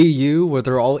an AU where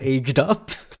they're all aged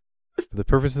up. For the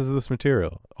purposes of this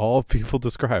material, all people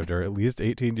described are at least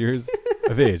 18 years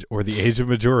of age, or the age of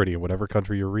majority in whatever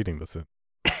country you're reading this in.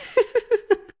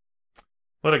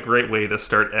 What a great way to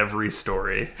start every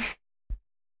story.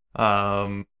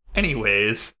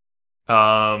 Anyways,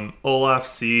 Olaf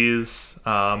sees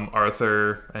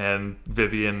Arthur and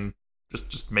Vivian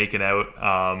just making out,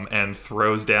 and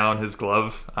throws down his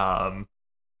glove.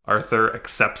 Arthur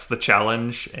accepts the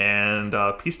challenge, and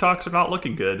peace talks are not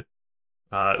looking good.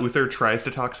 Uther tries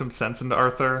to talk some sense into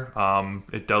Arthur.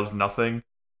 It does nothing.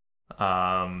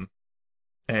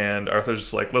 And Arthur's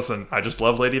just like, listen, I just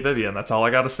love Lady Vivian. That's all I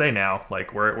got to say now.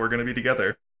 Like, we're gonna be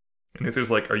together. And Uther's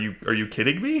like, are you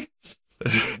kidding me?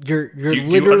 You're do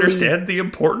literally you understand the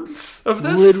importance of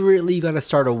this? Literally gonna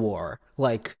start a war.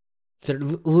 Like, they're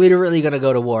literally gonna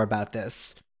go to war about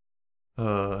this.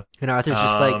 And Arthur's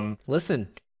just like, listen,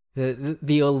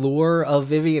 the allure of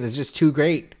Vivian is just too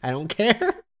great. I don't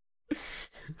care.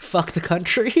 Fuck the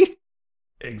country.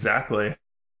 Exactly.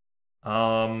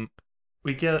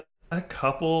 We get a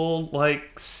couple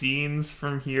like scenes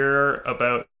from here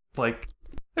about like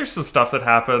there's some stuff that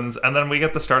happens, and then we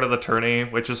get the start of the tourney,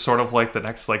 which is sort of like the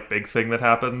next like big thing that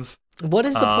happens. What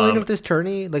is the point of this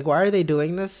tourney? Like, why are they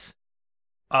doing this?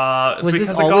 Was because this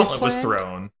a always gauntlet planned? was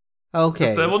thrown.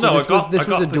 Okay, Well, so no, this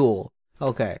was a duel.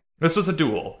 Okay. This was a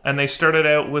duel, and they started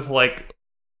out with like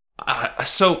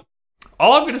so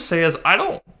all I'm going to say is I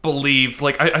don't believe,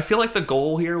 like, I feel like the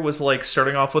goal here was, like,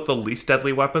 starting off with the least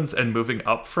deadly weapons and moving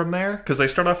up from there, because they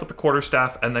start off with the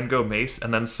quarterstaff and then go mace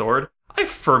and then sword. I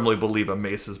firmly believe a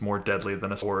mace is more deadly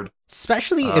than a sword.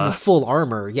 Especially in full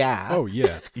armor, yeah. Oh,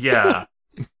 yeah. Yeah.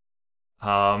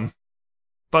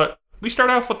 But we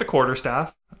start off with the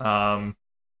quarterstaff,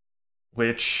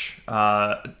 which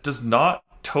does not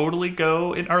totally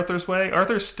go in Arthur's way.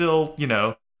 Arthur's still, you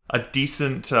know, a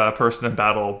decent person in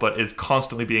battle, but is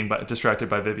constantly being distracted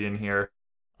by Vivian here.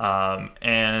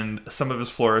 And some of his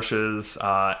flourishes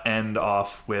end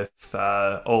off with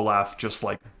Olaf just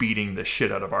like beating the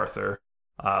shit out of Arthur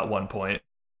at one point.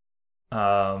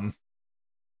 But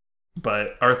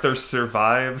Arthur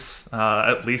survives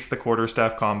at least the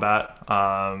quarterstaff combat,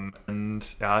 and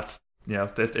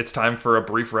it's time for a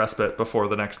brief respite before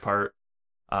the next part.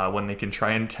 When they can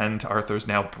try and tend to Arthur's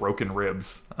now broken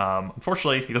ribs.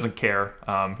 Unfortunately, he doesn't care.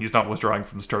 He's not withdrawing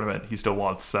from this tournament. He still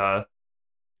wants to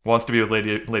be with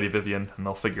Lady Vivian, and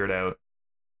they'll figure it out.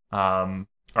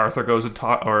 Arthur goes and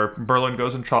Merlin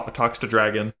goes and talks to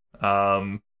Dragon.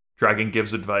 Dragon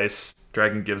gives advice.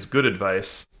 Dragon gives good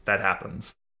advice. That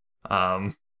happens.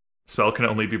 Spell can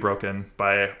only be broken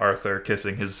by Arthur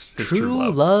kissing his true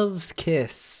love. Love's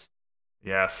kiss.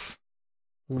 Yes.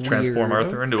 Weird. Transform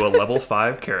Arthur into a level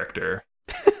 5 character.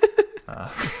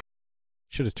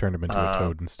 Should have turned him into a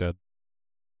toad instead.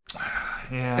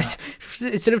 Yeah.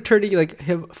 Instead of turning like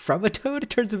him from a toad, it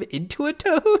turns him into a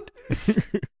toad.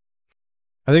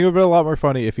 I think it would have been a lot more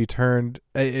funny if he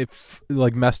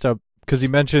messed up, because he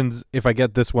mentions if I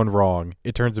get this one wrong,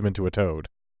 it turns him into a toad.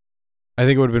 I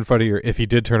think it would have been funnier if he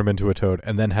did turn him into a toad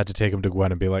and then had to take him to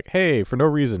Gwen and be like, hey, for no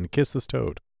reason, kiss this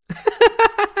toad.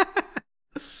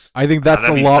 I think that's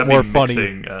a lot more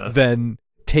funny than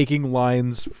taking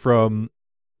lines from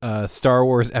Star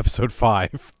Wars Episode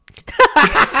 5.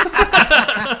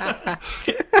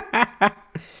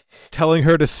 Telling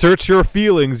her to search your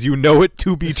feelings, you know it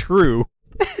to be true.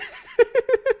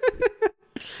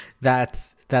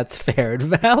 That's fair and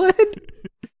valid.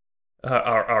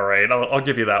 All right, I'll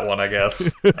give you that one, I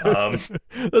guess.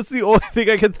 That's the only thing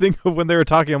I can think of when they were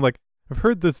talking. I'm like, I've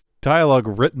heard this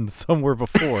dialogue written somewhere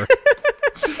before.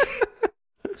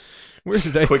 Where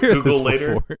did I Quick hear Google this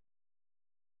later. before?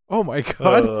 Oh my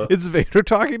god, it's Vader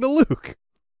talking to Luke.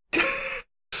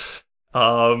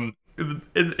 In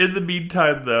the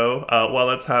meantime, though, while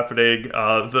that's happening,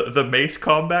 the mace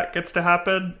combat gets to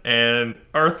happen, and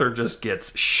Arthur just gets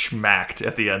schmacked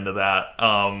at the end of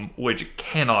that, which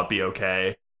cannot be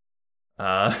okay.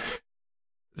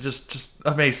 Just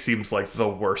a mace seems like the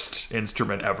worst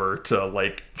instrument ever to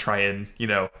like try and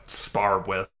spar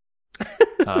with.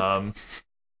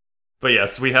 But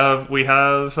yes, we have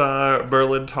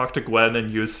Merlin talk to Gwen and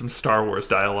use some Star Wars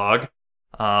dialogue,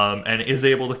 and is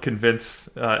able to convince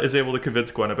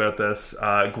Gwen about this.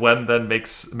 Gwen then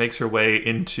makes her way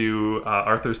into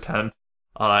Arthur's tent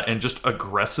and just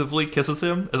aggressively kisses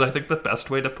him. Is I think the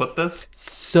best way to put this.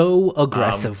 So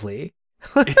aggressively.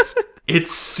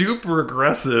 It's super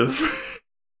aggressive.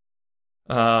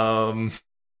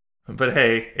 But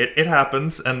hey, it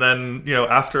happens, and then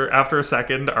after a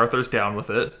second, Arthur's down with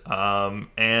it,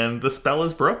 and the spell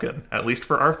is broken, at least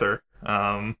for Arthur.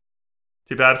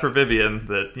 Too bad for Vivian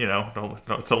that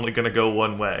it's only going to go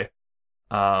one way.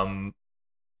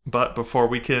 But before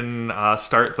we can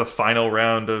start the final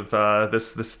round of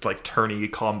this like tourney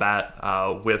combat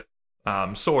with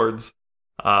swords,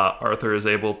 Arthur is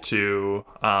able to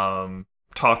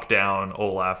talk down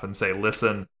Olaf and say,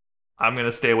 "Listen, I'm going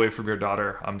to stay away from your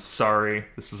daughter. I'm sorry.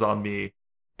 This was on me.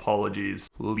 Apologies.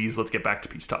 Please, let's get back to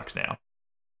peace talks now."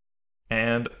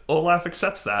 And Olaf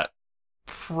accepts that.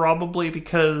 Probably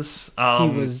because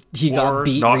he got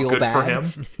beat not real good bad. for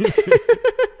him.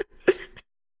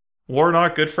 War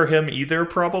not good for him either,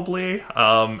 probably.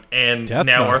 And Death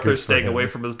now not Arthur's good for staying him. away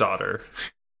from his daughter.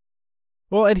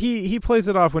 Well, and he plays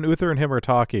it off when Uther and him are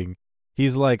talking.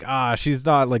 He's like, she's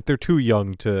not, like, they're too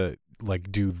young to,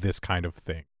 like, do this kind of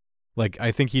thing. Like,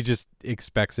 I think he just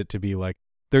expects it to be like,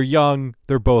 they're young,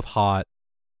 they're both hot,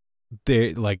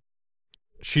 they, like,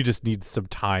 she just needs some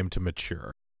time to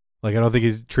mature. Like, I don't think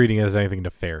he's treating it as anything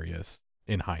nefarious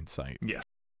in hindsight. Yeah.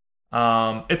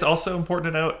 It's also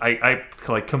important to note, I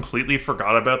like completely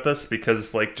forgot about this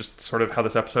because, like, just sort of how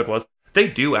this episode was. They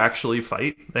do actually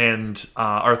fight, and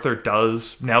Arthur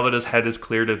does, now that his head is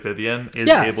cleared of Vivian, is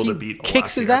able to beat Olaf.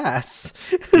 Kicks his ass.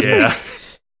 Yeah.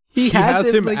 he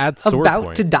has him like, at sword about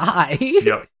point. to die.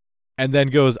 Yep. And then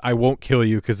goes, I won't kill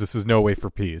you because this is no way for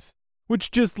peace.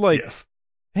 Which just like, yes.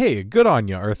 Hey, good on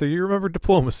you, Arthur. You remember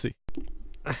diplomacy.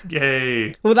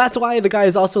 Yay. Well, that's why the guy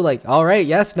is also like, all right,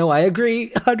 yes, no, I agree,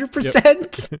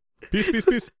 100%. Yep. Peace, peace,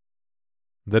 peace.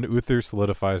 Then Uther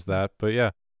solidifies that, but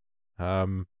yeah.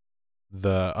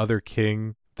 The other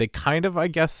king, they kind of, I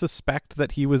guess, suspect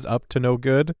that he was up to no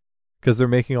good because they're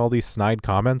making all these snide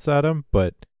comments at him,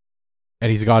 and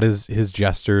he's got his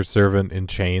jester servant in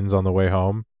chains on the way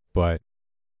home, but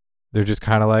they're just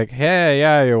kind of like, hey,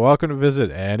 yeah, you're welcome to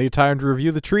visit anytime to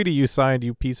review the treaty you signed,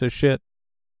 you piece of shit.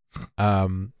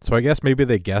 So I guess maybe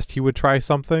they guessed he would try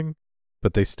something,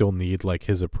 but they still need, like,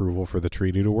 his approval for the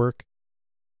treaty to work.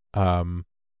 And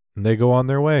they go on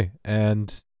their way,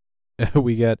 and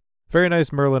we get very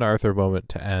nice Merlin Arthur moment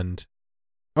to end.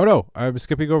 Oh no, I'm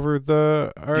skipping over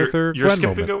the Arthur Gwen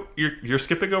moment. You're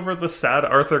skipping over the sad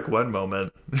Arthur Gwen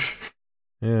moment.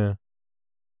 Yeah.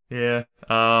 Yeah.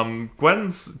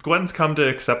 Gwen's come to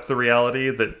accept the reality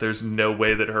that there's no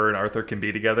way that her and Arthur can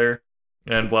be together.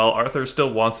 And while Arthur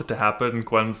still wants it to happen,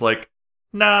 Gwen's like,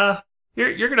 nah,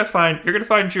 you're gonna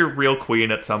find your real queen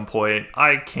at some point.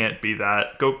 I can't be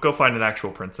that. Go find an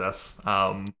actual princess.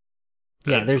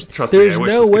 Yeah, there's me,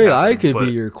 no way I could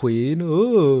be your queen.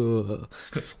 Ooh.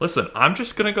 Listen, I'm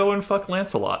just gonna go and fuck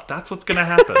Lancelot. That's what's gonna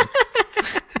happen.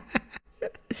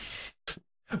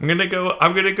 I'm gonna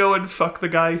go and fuck the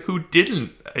guy who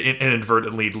didn't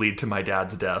inadvertently lead to my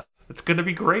dad's death. It's gonna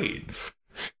be great.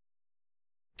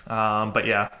 But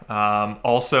yeah.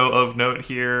 Also of note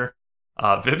here,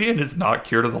 Vivian is not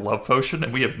cured of the love potion,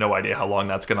 and we have no idea how long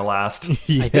that's gonna last.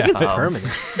 Yeah. I think it's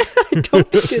permanent. I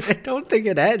don't think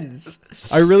it ends.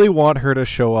 I really want her to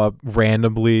show up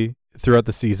randomly throughout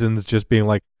the seasons, just being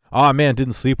like, "Oh man,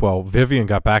 didn't sleep well. Vivian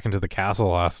got back into the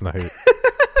castle last night."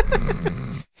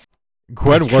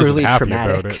 Gwen wasn't happy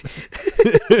about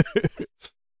it.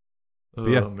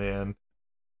 Oh man.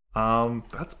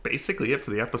 That's basically it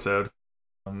for the episode.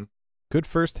 Good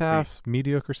first half,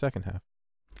 mediocre second half.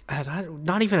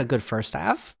 Not even a good first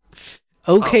half.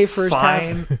 Okay, first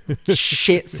fine. half.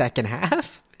 Shit, second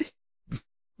half.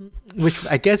 Which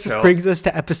I guess brings us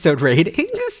to episode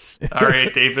ratings. All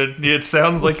right, David. It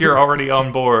sounds like you're already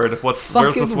on board. Where's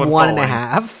this one?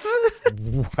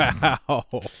 1.5.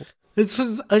 Wow. This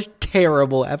was a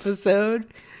terrible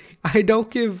episode. I don't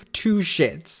give two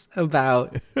shits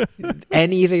about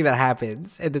anything that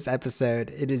happens in this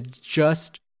episode. It is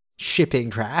just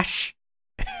shipping trash.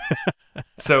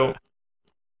 So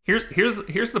here's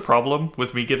the problem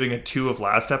with me giving a 2 of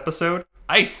last episode.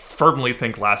 I firmly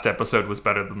think last episode was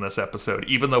better than this episode,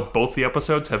 even though both the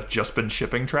episodes have just been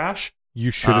shipping trash.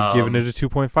 You should have given it a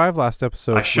 2.5 last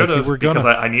episode. I should have, because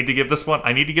I need to give this one.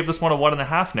 I need to give this one a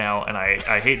 1.5 now, and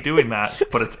I hate doing that,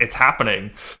 but it's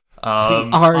happening.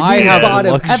 Our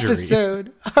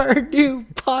new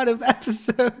bottom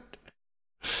episode.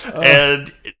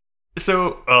 And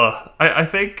so I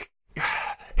think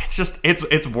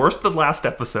it's worse than last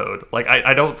episode. Like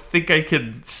I don't think I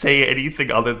can say anything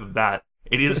other than that.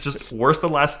 It is just worse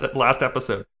than last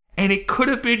episode. And it could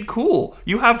have been cool.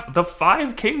 You have the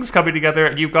 5 kings coming together,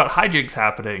 and you've got hijinks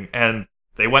happening, and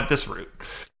they went this route.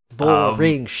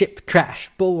 Boring ship trash.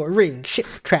 Boring ship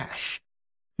trash.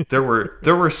 There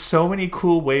were so many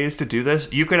cool ways to do this.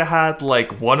 You could have had,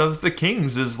 like, one of the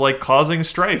kings is, like, causing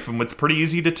strife, and it's pretty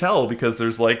easy to tell because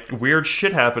there's, like, weird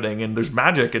shit happening, and there's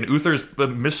magic, and Uther's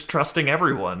mistrusting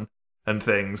everyone and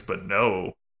things, but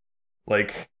no.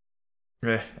 Like,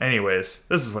 anyways,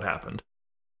 this is what happened.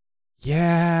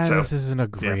 Yeah, this isn't a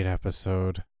great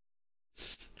episode.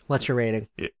 What's your rating?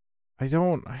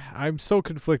 I'm so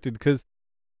conflicted because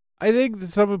I think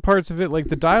some parts of it, like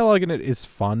the dialogue in it is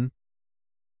fun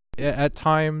at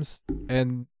times,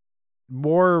 and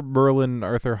more Merlin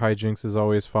Arthur hijinks is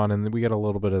always fun, and we get a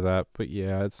little bit of that, but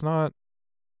yeah, it's not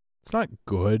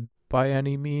good by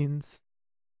any means.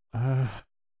 A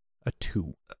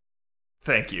 2.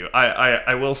 Thank you.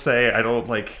 I will say I don't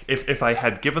like if I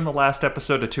had given the last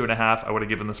episode a 2.5, I would have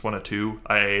given this one a 2.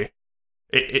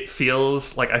 it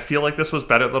feels like I feel like this was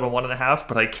better than a 1.5,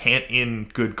 but I can't in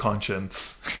good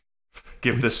conscience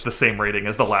give this the same rating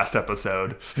as the last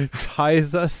episode. It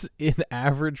ties us in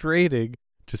average rating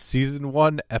to season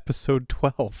 1, episode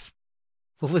 12.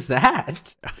 What was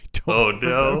that? I don't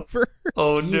remember.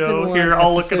 Oh Season no! 1, Here,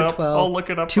 I'll look it episode up. 12. I'll look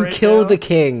it up. To right Kill now. the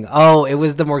King. Oh, it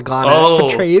was the Morgana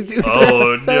betrays Uther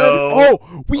Oh episode. no!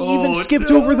 Oh, we even skipped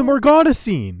no. over the Morgana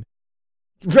scene.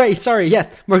 Right, sorry,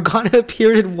 yes. Morgana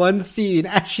appeared in one scene,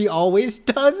 as she always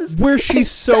does. Where and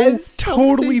she's so says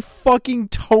totally fucking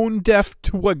tone deaf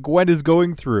to what Gwen is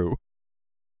going through.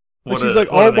 And she's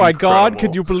like, what oh an my god, incredible-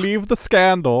 can you believe the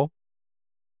scandal?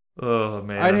 Oh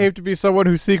man! I'd hate to be someone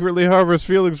who secretly harbors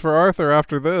feelings for Arthur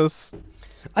after this.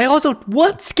 I also,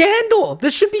 what scandal?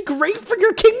 This should be great for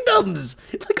your kingdoms.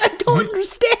 Like, I don't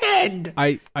understand.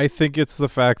 I think it's the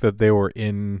fact that they were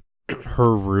in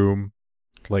her room,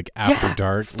 like, after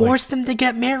dark. Force them to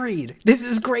get married. This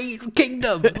is great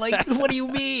kingdom. Like, what do you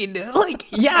mean? Like,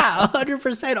 yeah,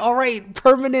 100%. All right,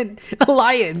 permanent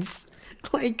alliance.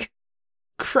 Like,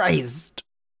 Christ.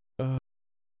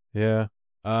 Yeah.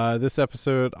 This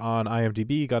episode on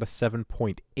IMDb got a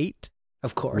 7.8.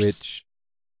 Of course. Which,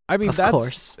 I mean, Of that's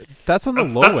course. that's on the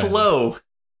That's, low that's end. low.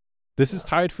 This is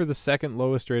tied for the second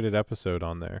lowest rated episode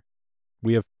on there.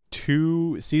 We have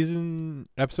 2 season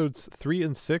episodes 3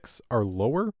 and 6 are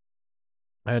lower,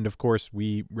 and of course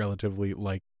we relatively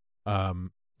like that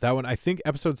one. I think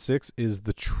episode 6 is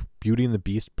the Beauty and the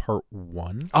Beast part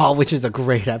 1. Oh, which is a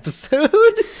great episode.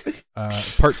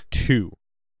 Part 2.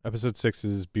 Episode 6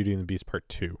 is Beauty and the Beast part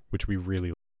 2, which we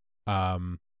really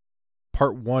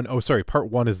part 1. Oh, sorry, part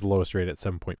 1 is the lowest rated at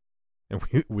 7. And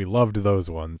we loved those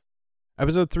ones.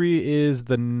 Episode 3 is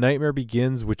The Nightmare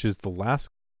Begins, which is the last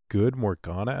good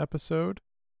Morgana episode.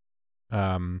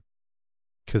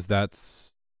 Because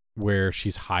that's where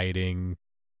she's hiding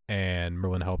and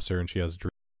Merlin helps her and she has a dream.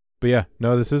 But yeah,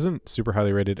 no, this isn't super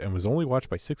highly rated and was only watched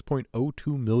by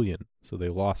 6.02 million. So they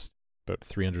lost about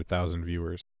 300,000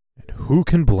 viewers. And who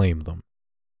can blame them?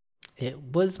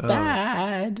 It was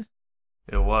bad.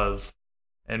 It was.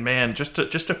 And man, just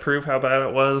to prove how bad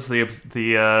it was, the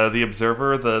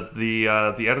Observer, the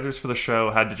editors for the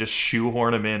show had to just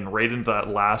shoehorn him in right into that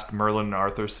last Merlin and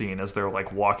Arthur scene as they're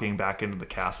like walking back into the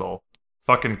castle.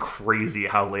 Fucking crazy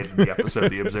how late in the episode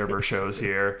the Observer shows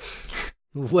here.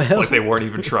 Well, Like they weren't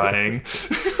even trying.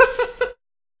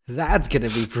 that's gonna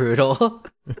be brutal.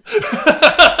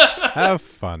 Have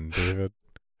fun, David.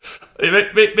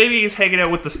 Maybe he's hanging out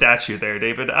with the statue there,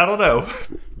 David. I don't know.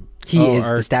 He is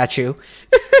the statue.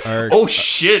 Oh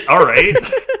shit! All right.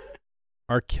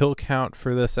 Our kill count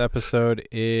for this episode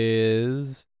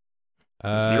is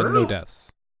 0? no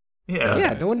deaths. Yeah.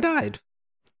 Yeah, no one died.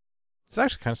 It's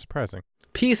actually kind of surprising.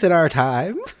 Peace in our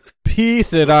time.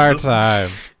 Peace in our time.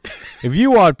 If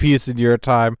you want peace in your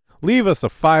time, leave us a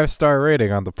 5-star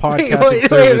rating on the podcasting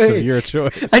service of your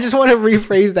choice. I just want to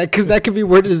rephrase that because that could be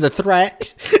worded as a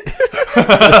threat.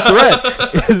 The threat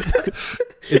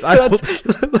is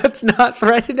Let's not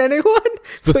threaten anyone.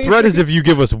 the Please threat is if you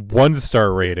give us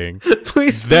 1-star rating,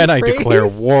 please then I rephrase. declare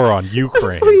war on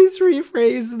Ukraine. Please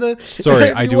rephrase the. Sorry,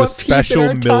 if I you do a want peace in special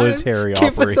our time, military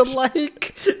give us a operation.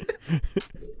 like.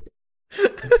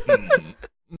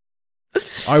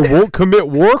 I won't commit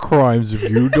war crimes if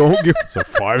you don't give us a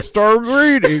 5-star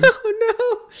rating.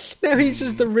 Oh no! Now he's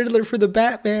just the Riddler for the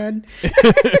Batman.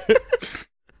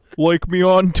 Like me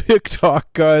on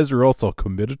TikTok, guys, or else I'll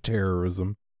commit a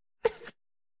terrorism.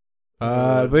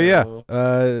 But yeah,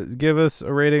 give us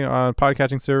a rating on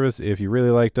podcatching service if you really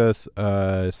liked us.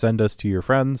 Send us to your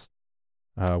friends.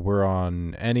 We're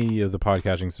on any of the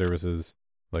podcatching services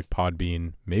like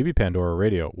Podbean, maybe Pandora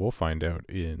Radio. We'll find out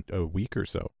in a week or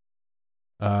so.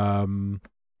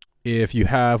 If you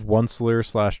have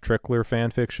Onceler/Trickler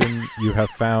fanfiction you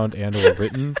have found and or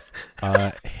written,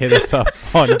 hit us up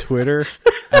on Twitter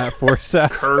at Forsap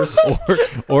Cursed.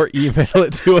 or email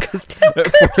it to us at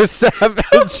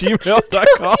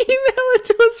forsap@gmail.com. Email it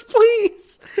to us,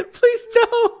 please. Please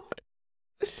no.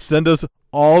 Send us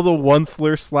all the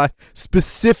Onceler/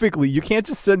 specifically, you can't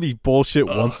just send me bullshit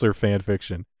Onceler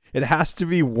fanfiction. It has to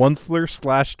be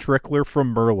Onceler/Trickler from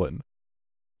Merlin.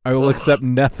 I will accept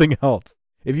nothing else.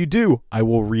 If you do, I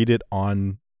will read it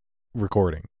on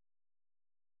recording.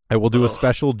 I will do a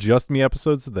special Just Me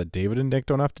episode so that David and Nick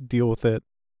don't have to deal with it.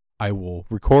 I will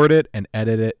record it and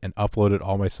edit it and upload it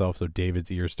all myself so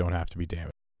David's ears don't have to be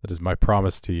damaged. That is my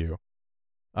promise to you.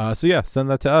 So yeah, send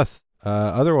that to us.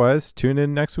 Otherwise, tune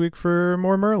in next week for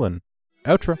more Merlin.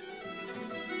 Outro.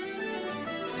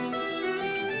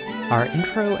 Our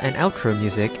intro and outro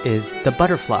music is The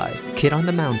Butterfly, Kid on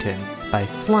the Mountain by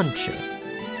Slunch.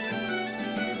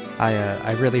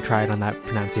 I really tried on that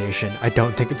pronunciation. I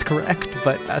don't think it's correct,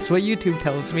 but that's what YouTube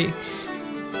tells me.